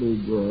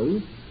bamboo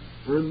grove,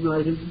 and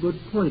writing good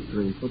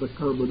poetry for the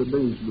common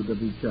amazement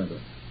of each other.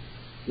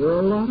 There are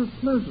a lot of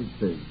pleasant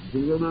things.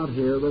 He will not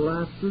hear the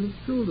laughter of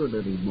children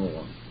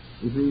anymore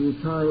if he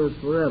retires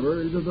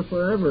forever into the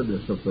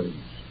foreverness of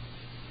things.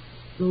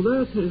 So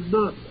that is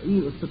not,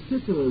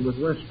 particularly with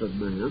Western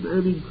man,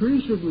 and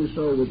increasingly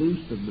so with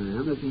Eastern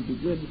man, as he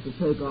begins to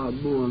take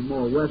on more and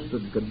more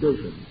Western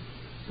conditions,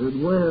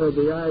 and where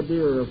the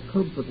idea of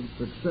comfort and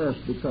success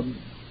becomes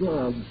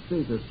strong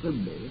status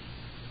symbols.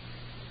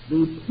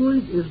 The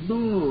point is no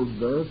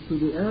longer to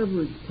the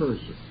average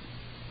person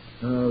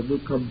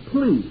the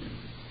complete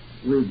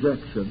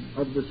rejection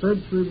of the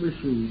sensory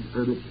machine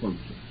and its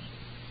functions.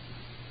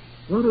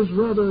 What is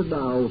rather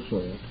now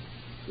sought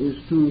is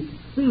to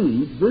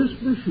feed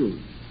this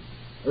machine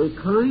a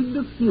kind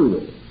of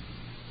fuel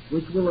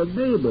which will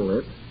enable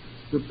it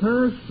to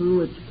pass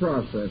through its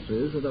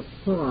processes in a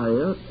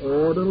quiet,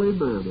 orderly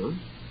manner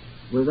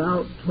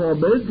without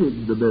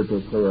tormenting the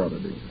mental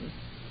coordinator,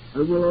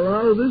 and will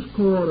allow this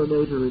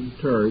coordinator in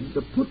turn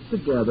to put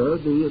together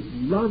the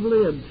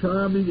lovely and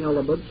charming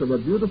elements of a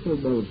beautiful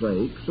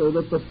mosaic so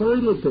that the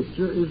final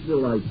picture is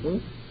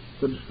delightful,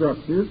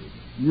 constructive,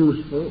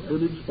 useful,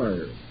 and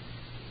inspiring.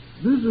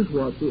 This is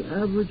what the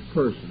average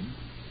person,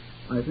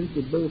 I think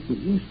in both the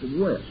East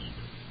and West,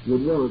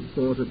 would want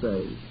for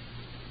today.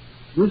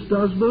 This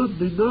does not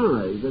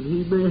deny that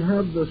he may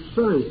have the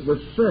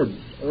sense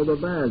or the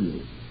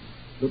value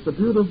that the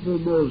beautiful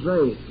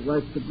mosaic,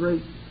 like the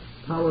great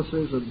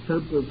palaces and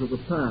temples of the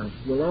past,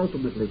 will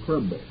ultimately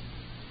crumble.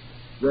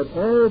 That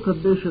all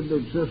conditioned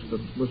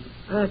existence must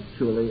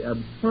actually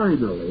and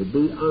finally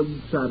be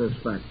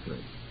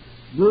unsatisfactory.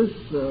 This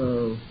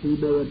he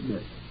may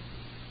admit.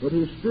 But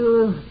he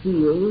still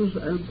feels,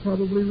 and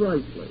probably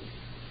rightly,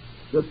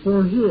 that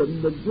for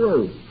him the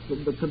growth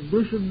from the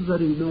conditions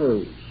that he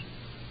knows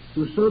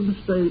to some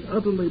state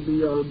utterly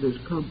beyond his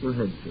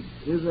comprehension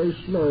is a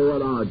slow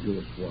and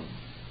arduous one.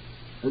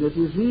 And it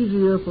is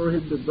easier for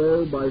him to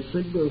go by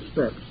single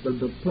steps than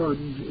to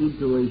plunge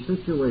into a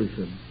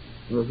situation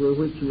for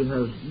which he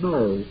has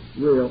no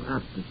real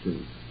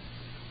aptitude.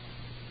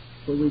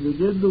 So we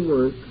begin to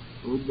work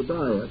on the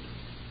diet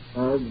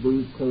of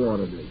the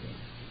coordinator.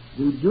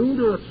 We do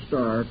not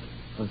start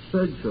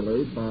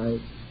essentially by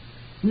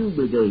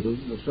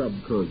fumigating the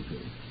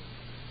subconscious.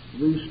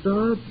 We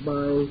start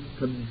by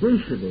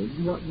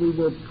conditioning what we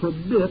will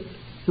permit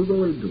to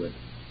go into it.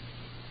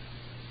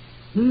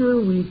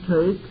 Here we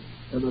take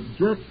an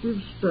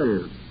objective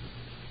stand,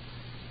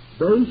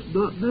 based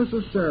not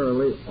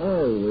necessarily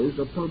always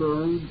upon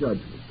our own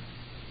judgment,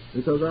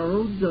 because our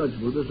own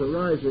judgment is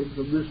arising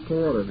from this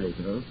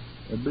coordinator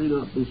and may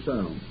not be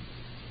sound.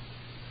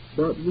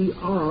 But we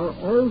are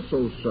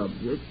also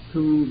subject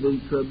to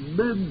the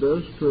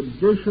tremendous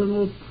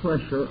traditional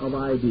pressure of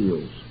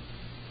ideals.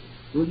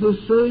 In this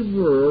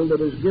same world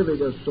that is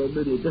giving us so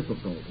many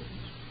difficulties,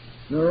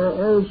 there are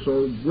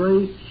also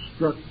great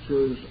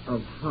structures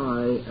of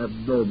high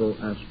and noble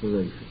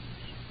aspirations.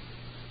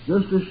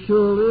 Just as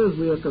surely as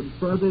we are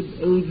confronted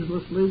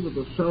agelessly with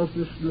the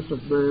selfishness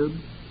of man,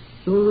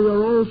 so we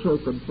are also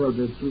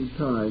confronted through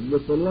time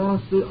with the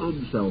lofty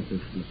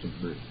unselfishness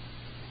of man.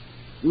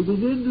 We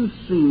begin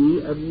to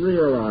see and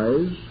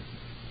realize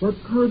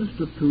what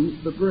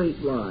constitute the great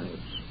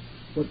lives,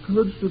 what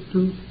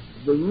constitute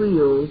the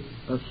real,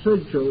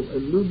 essential,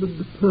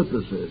 illumined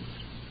purposes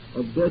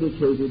of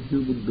dedicated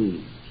human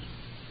beings.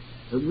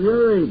 And we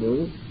are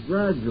able,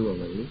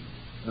 gradually,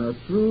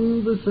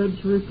 through the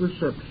sensory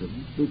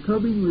perceptions,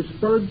 becoming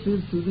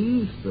responsive to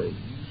these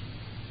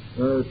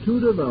things, to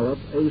develop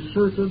a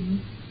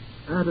certain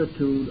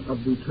attitude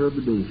of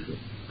determination,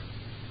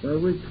 by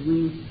which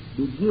we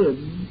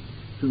begin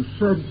to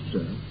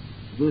censor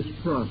this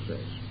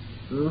process.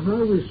 Now,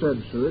 how we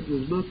censor it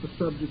is not the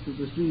subject of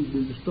this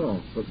evening's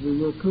talk, but we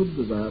will come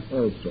to that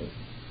also.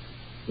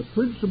 The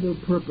principal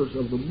purpose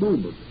of the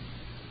moment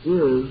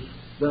is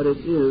that it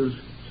is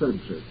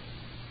censored.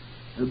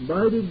 And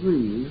by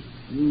degrees,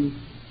 we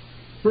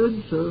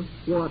censor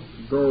what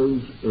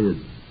goes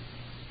in.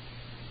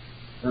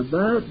 And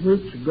that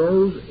which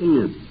goes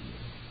in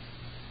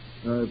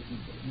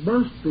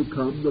must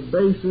become the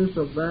basis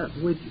of that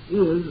which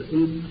is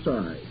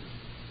inside.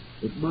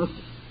 It must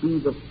be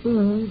the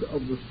food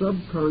of the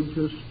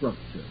subconscious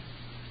structure.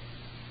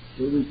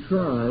 So we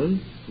try,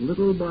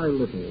 little by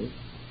little,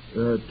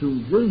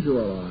 to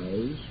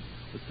visualize,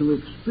 to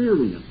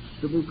experience,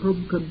 to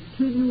become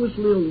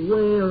continuously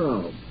aware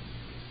of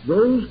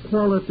those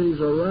qualities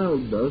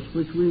around us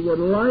which we would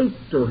like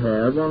to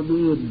have on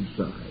the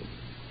inside.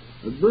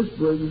 And this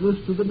brings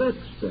us to the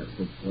next step,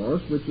 of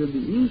course, which in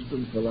the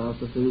Eastern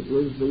philosophy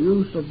is the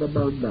use of the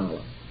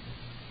mandala.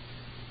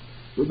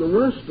 In the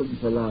Western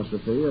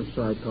philosophy of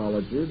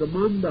psychology, the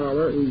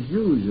mandala is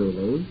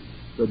usually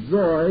the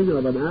drawing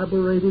of an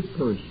aberrated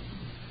person,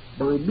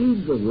 by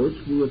means of which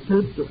we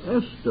attempt to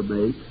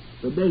estimate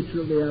the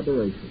nature of the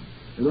aberration.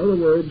 In other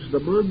words, the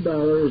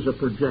mandala is a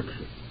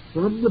projection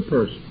from the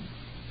person,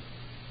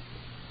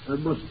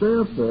 and must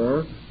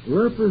therefore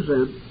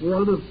represent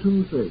one of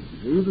two things: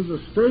 either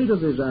the state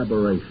of his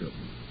aberration,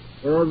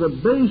 or the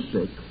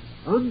basic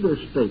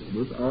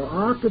understatement or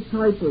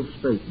archetypal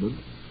statement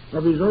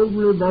of his own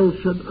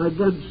revulsion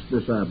against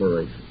this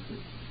aberration,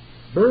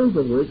 both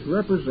of which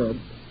represent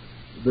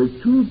the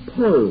two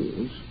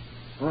poles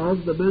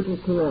of the mental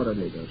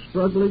coordinator,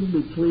 struggling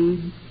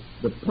between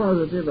the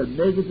positive and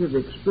negative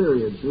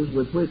experiences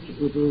with which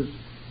it is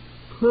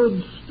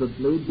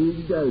constantly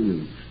being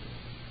deluged.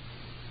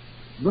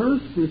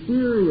 Thus, the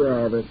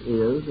theory of it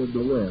is, in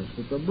the West,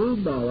 that the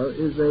mandala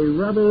is a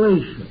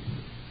revelation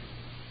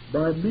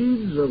by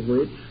means of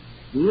which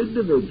the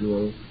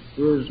individual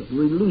is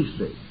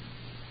releasing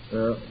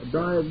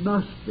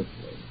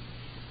diagnostically,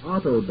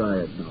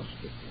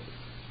 auto-diagnostically,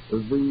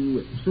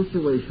 the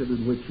situation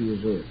in which he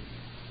is in.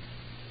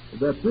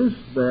 That this,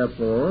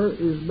 therefore,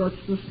 is much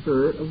the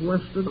spirit of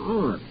Western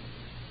art.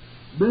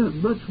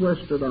 Much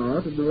Western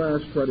art in the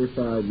last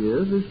 25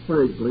 years is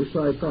frankly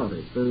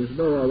psychotic. There is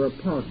no other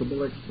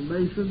possible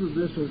explanation, and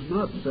this is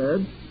not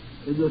said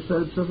in the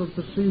sense of a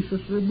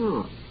facetious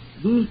remark.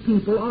 These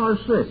people are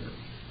sick.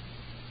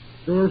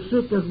 They are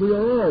sick as we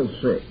are all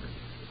sick.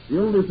 The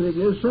only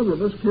thing is some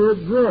of us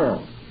can't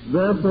draw.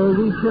 Therefore,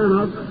 we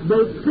cannot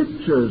make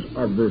pictures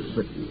of this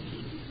sickness.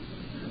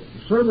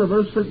 Some of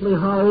us simply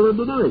howl in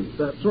the night,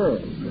 that's all.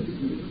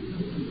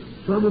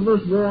 Some of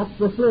us walk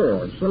the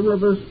floor. Some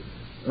of us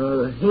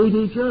hate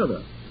each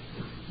other.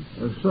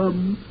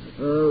 Some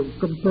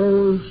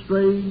compose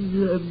strange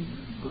and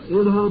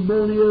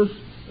inharmonious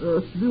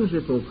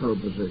musical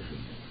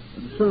compositions.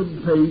 And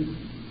some paint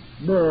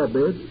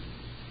morbid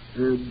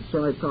and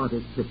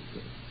psychotic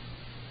pictures.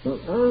 But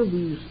all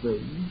these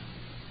things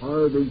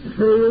are the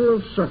tale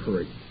of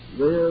suffering.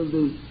 They are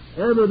the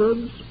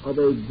evidence of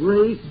a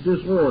great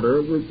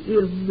disorder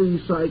within the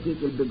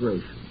psychic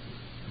integration.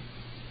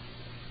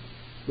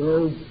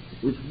 So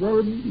it's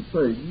one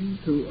thing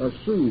to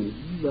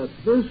assume that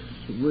this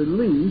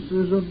release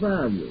is of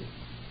value.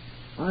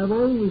 I've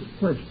always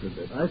questioned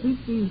it. I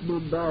think these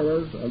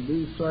mandalas and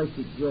these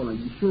psychic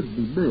drawings should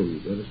be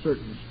made at a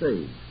certain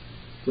stage.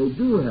 They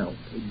do help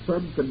in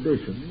some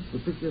conditions,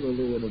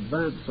 particularly in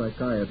advanced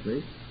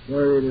psychiatry,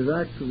 where it is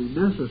actually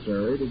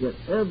necessary to get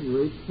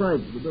every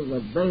fragment of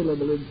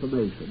available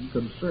information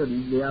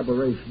concerning the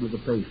aberration of the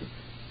patient.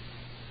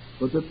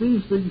 But that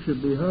these things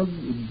should be hung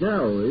in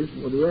galleries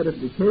for the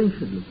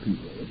edification of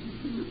people,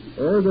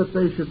 or that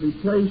they should be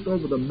placed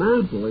over the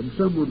mantel in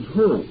someone's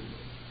home,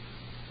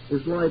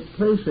 is like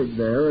placing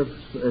there a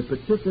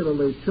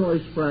particularly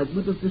choice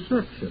fragment of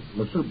dissection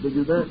or something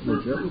of that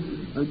nature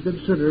and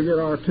considering it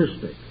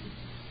artistic.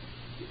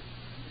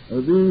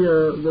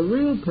 The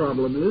real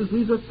problem is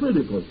these are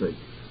clinical things,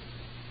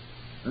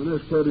 and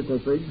as clinical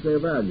things they are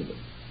valuable.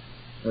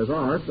 As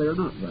art they are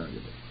not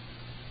valuable.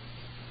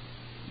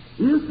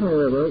 If,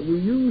 however, we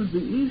use the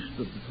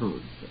Eastern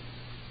concept,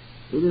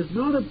 it is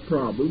not a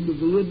problem of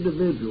the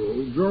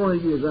individual drawing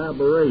his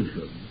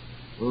aberration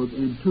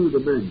in two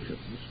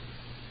dimensions.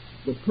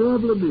 The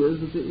problem is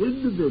that the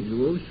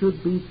individual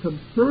should be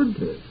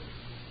confronted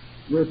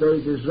with a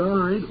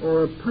design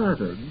or a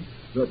pattern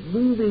that,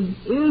 moving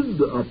in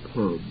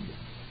upon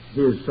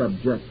his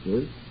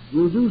subjective,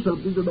 will do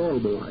something to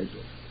normalize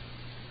it.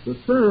 The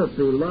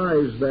therapy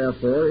lies,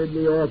 therefore, in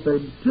the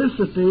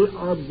authenticity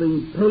of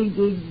the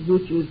painting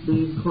which is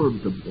being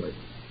contemplated.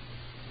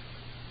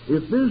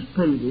 If this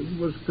painting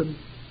was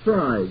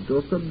contrived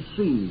or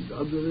conceived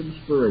under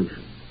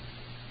inspiration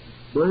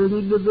by an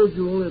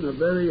individual in a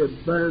very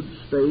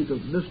advanced state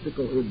of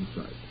mystical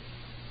insight,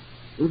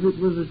 if it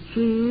was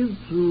achieved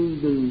through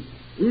the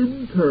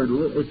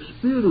internal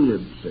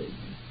experiencing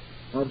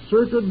of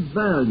certain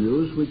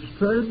values which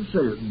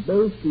transcend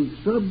both the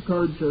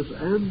subconscious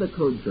and the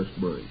conscious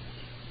minds,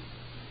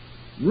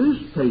 this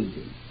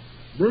painting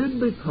then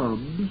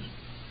becomes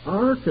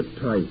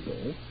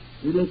archetypal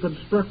in a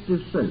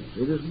constructive sense.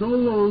 It is no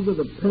longer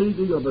the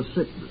painting of a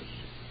sickness.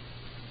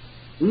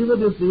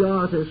 Even if the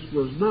artist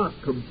was not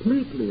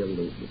completely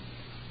illumined,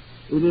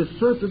 it is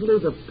certainly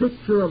the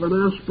picture of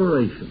an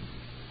aspiration.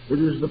 It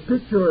is the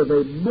picture of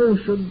a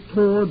motion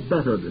toward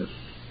betterness.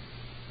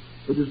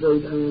 It is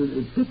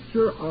a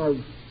picture of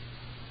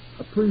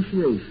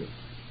appreciation,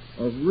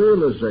 of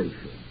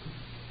realization,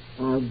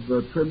 of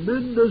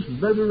tremendous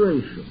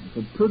veneration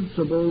for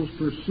principles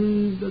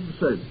perceived and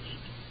sensed.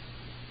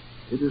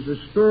 It is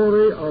a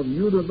story of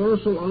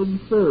universal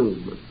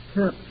unfoldment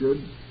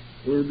captured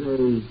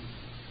in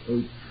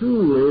a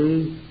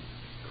truly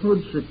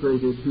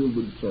consecrated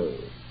human soul.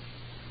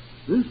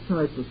 This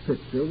type of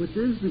picture, which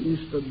is the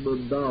Eastern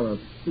mandala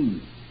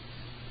theme,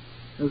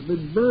 has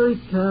been very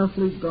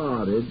carefully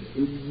guarded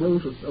in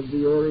most of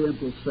the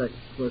Oriental sects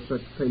where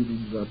such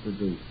paintings are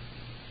produced.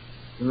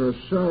 There are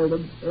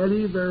seldom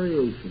any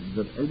variations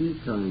of any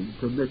kind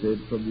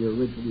permitted from the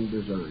original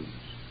designs.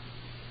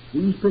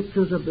 These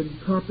pictures have been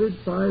copied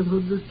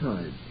 500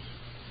 times,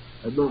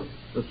 and not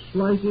the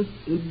slightest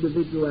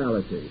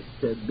individuality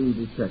can be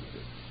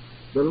detected.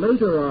 The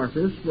later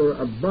artists were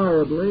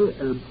avowedly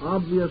and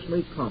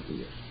obviously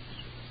copyists.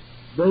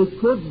 They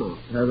could not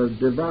have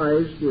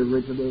devised the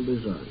original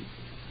design,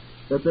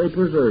 but they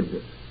preserved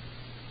it.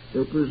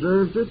 They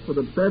preserved it for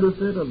the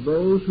benefit of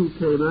those who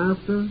came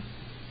after,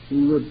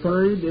 who would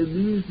find in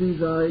these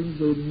designs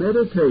a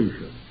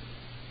meditation,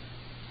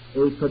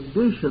 a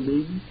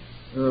conditioning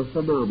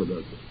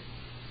phenomenon,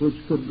 which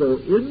could go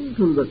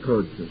into the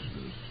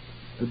consciousness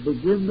and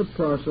begin the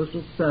process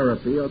of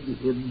therapy on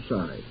the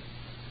inside.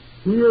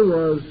 Here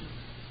is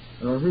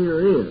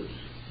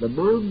the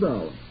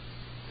mandala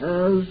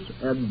as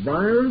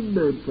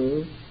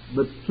environmental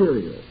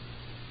material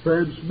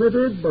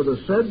transmitted by the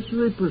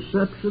sensory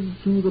perception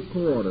to the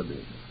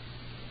coordinator.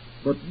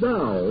 But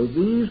now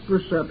these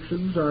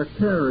perceptions are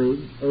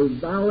carrying a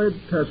valid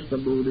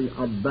testimony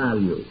of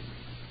value.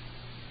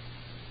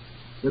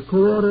 The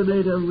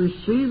coordinator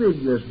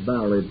receiving this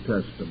valid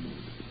testimony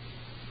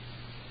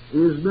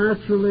is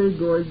naturally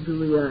going to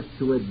react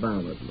to it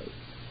validly.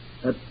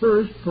 At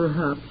first,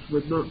 perhaps,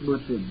 with not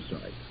much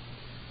insight.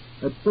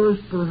 At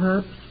first,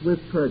 perhaps, with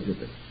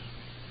prejudice.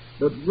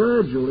 But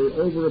gradually,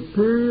 over a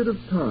period of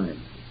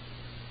time,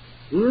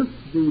 if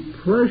the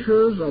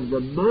pressures of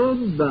the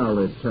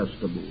non-valid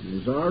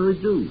testimonies are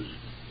reduced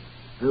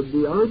and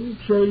the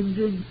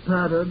unchanging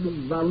pattern of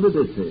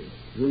validity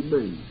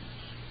remains,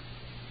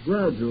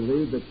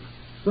 gradually the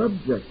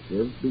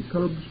subjective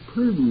becomes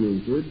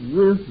permeated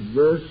with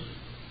this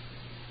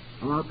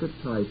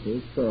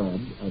archetypal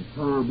form of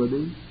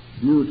harmony,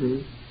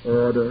 beauty,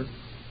 order,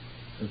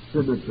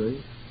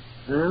 symmetry,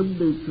 and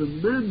the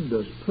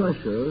tremendous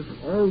pressures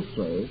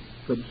also,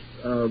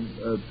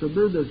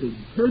 tremendous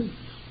intense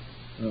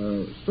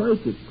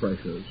psychic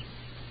pressures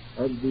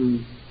of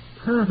the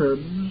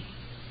patterns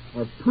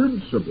of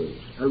principles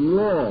and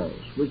laws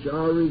which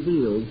are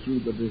revealed through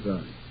the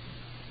design.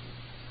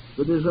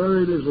 The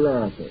design is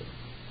lawful.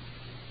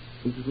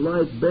 It is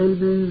like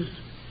baby's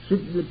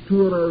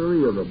signatura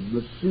rerum,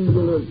 the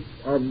seal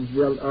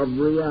of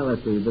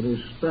reality that is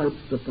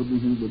stamped upon the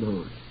human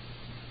heart.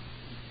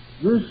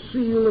 This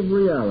seal of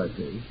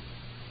reality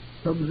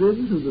comes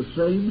into the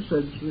same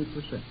sensory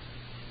perception.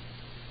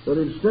 But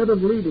instead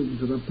of leading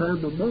to the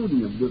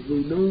pandemonium that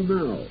we know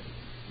now,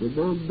 the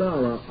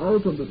mandala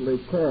ultimately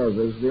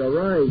causes the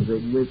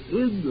arising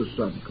within the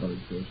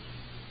subconscious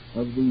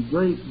of the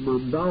great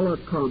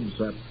mandala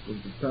concept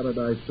of the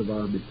paradise of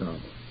Amitabha.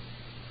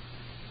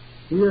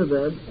 Here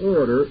then,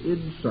 order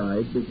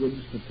inside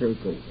begins to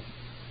take over.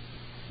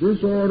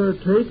 This order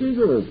taking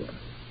over,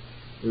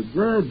 it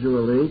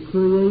gradually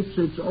creates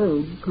its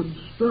own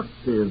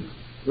constructive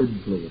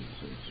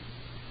influences.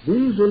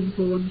 These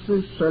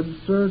influences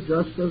censor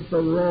just as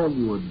the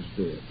wrong ones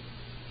did,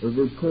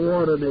 the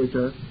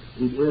coordinator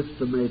in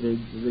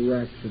estimating the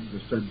reaction to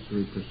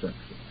sensory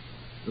perception.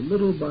 And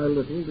little by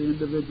little, the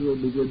individual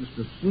begins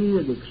to see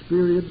and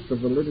experience the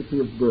validity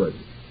of good.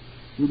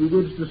 He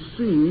begins to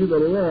see the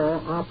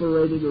law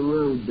operating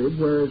around him,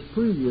 whereas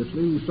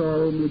previously he saw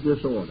only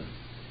disorder.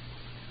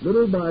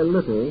 Little by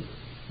little,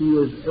 he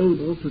is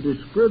able to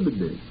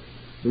discriminate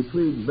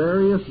between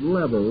various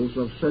levels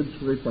of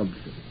sensory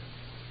functioning.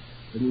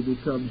 And he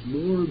becomes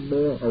more and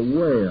more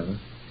aware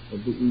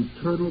of the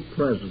eternal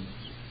presence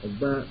of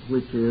that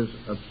which is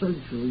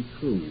essentially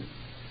true.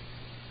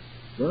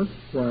 Thus,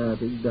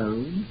 quieting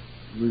down,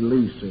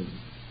 releasing,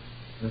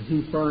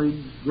 he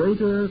finds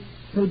greater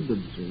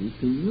tendency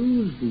to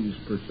use these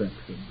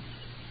perceptions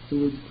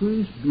to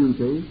increase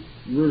beauty,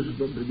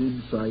 wisdom, and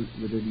insight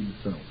within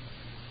himself.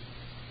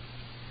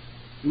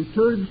 He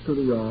turns to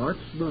the arts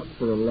not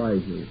for a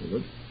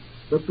livelihood,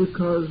 but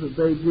because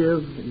they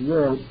give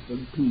warmth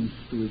and peace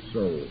to his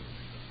soul.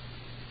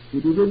 He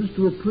begins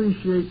to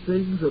appreciate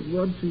things that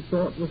once he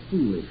thought were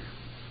foolish,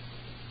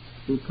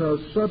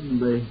 because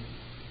suddenly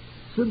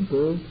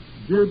simple,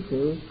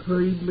 gentle,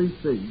 kindly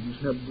things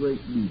have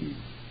great meaning.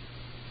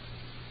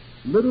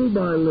 Little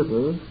by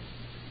little,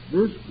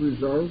 this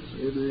results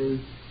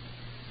in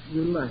a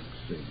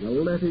relaxing, a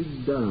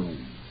letting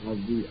down of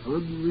the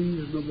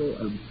unreasonable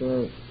and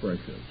false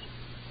pressures.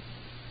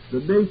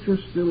 The nature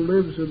still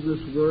lives in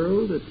this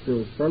world, it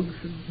still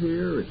functions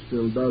here, it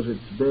still does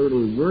its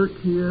daily work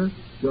here,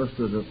 just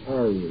as it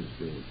always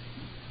did.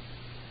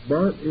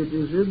 But it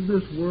is in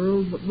this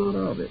world, but not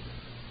of it.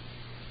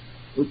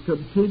 It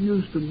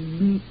continues to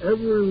meet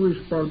every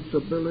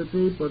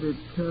responsibility, but it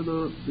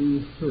cannot be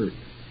hurt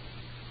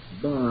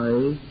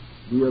by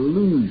the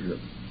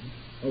illusion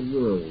of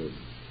worldliness.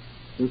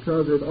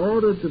 Because in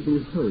order to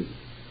be hurt,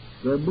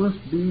 there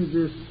must be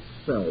this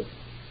self,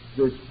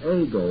 this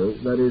ego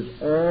that is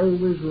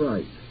always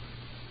right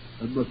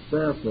and must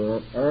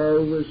therefore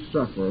always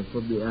suffer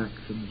from the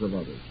actions of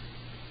others.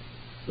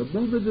 The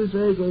moment this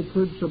ego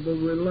principle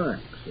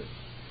relaxes,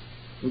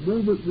 the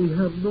moment we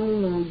have no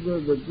longer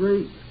the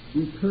great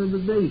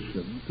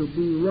determination to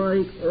be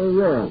right or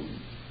wrong,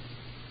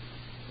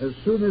 as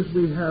soon as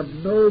we have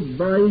no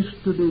vice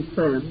to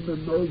defend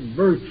and no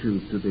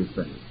virtue to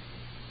defend,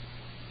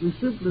 we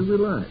simply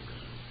relax.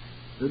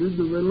 And in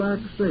the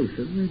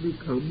relaxation we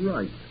become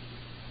right.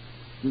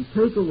 We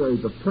take away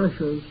the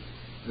pressures,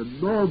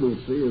 and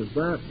normalcy is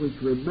that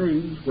which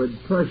remains when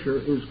pressure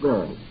is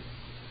gone.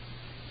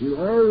 In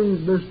all these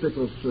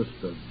mystical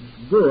systems,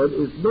 good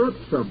is not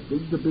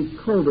something to be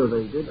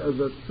cultivated as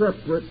a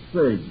separate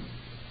thing.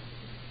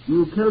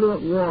 You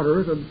cannot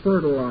water it and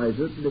fertilize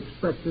it and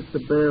expect it to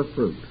bear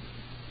fruit.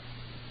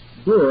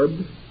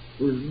 Good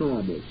is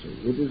normalcy.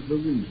 It is the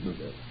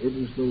reasonable. It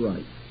is the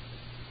right.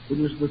 It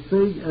is the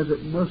thing as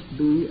it must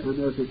be and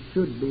as it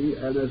should be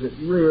and as it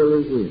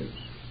really is.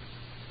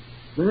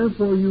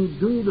 Therefore, you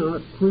do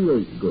not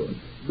create good.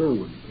 No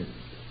one can.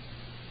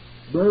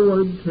 No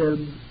one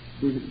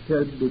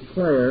can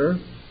declare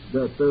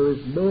that there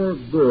is more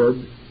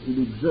good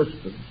in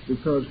existence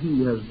because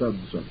he has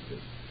done something.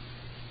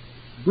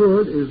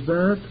 Good is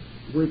that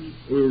which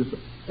is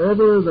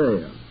ever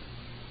there,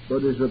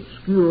 but is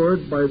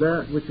obscured by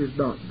that which is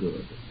not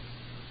good.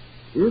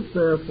 If,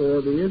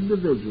 therefore, the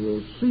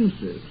individual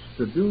ceases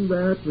to do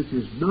that which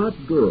is not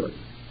good,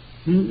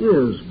 he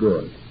is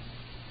good.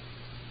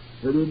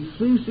 And in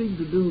ceasing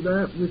to do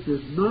that which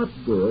is not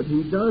good,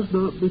 he does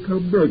not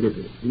become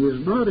negative. He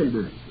is not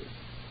inactive.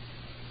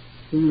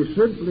 He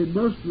simply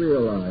must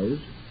realize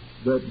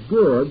that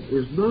good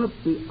is not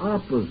the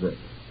opposite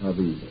of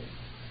evil.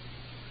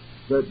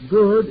 That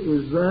good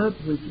is that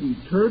which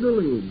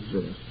eternally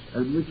exists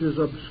and which is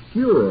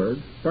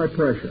obscured by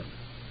pressure.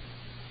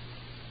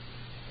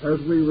 As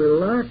we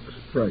relax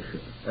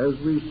pressure, as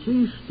we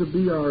cease to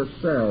be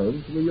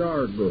ourselves, we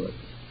are good.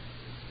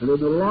 And in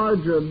the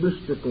larger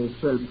mystical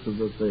sense of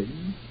the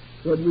thing,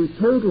 when we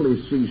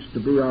totally cease to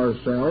be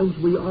ourselves,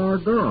 we are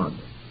God.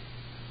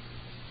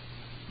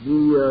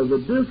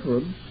 The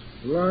difference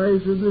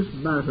lies in this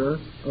matter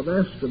of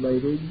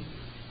estimating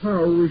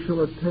how we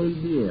shall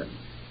attain the end.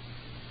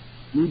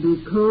 We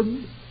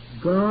become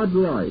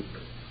God-like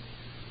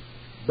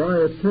by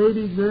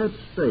attaining that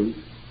state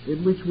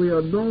in which we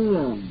are no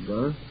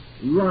longer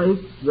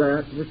like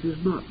that which is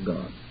not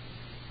God,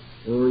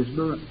 or is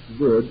not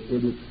good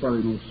in its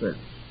final sense.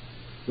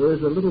 There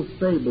is a little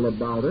fable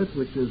about it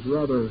which is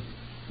rather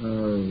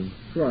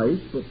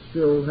trite, but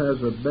still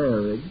has a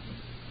bearing.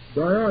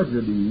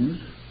 Diogenes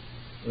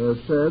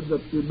said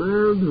that the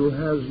man who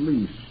has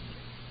least,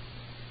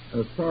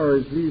 as far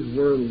as these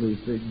worldly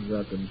things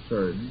are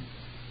concerned,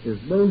 is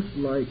most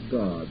like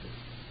God,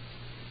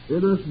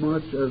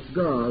 inasmuch as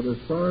God, as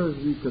far as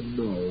we can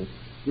know,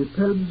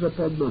 depends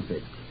upon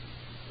nothing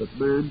that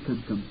man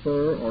can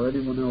confer or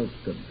anyone else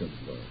can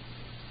confer.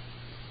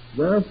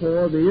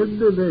 Therefore, the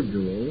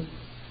individual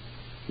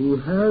who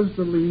has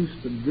the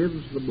least and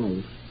gives the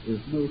most is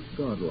most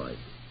godlike.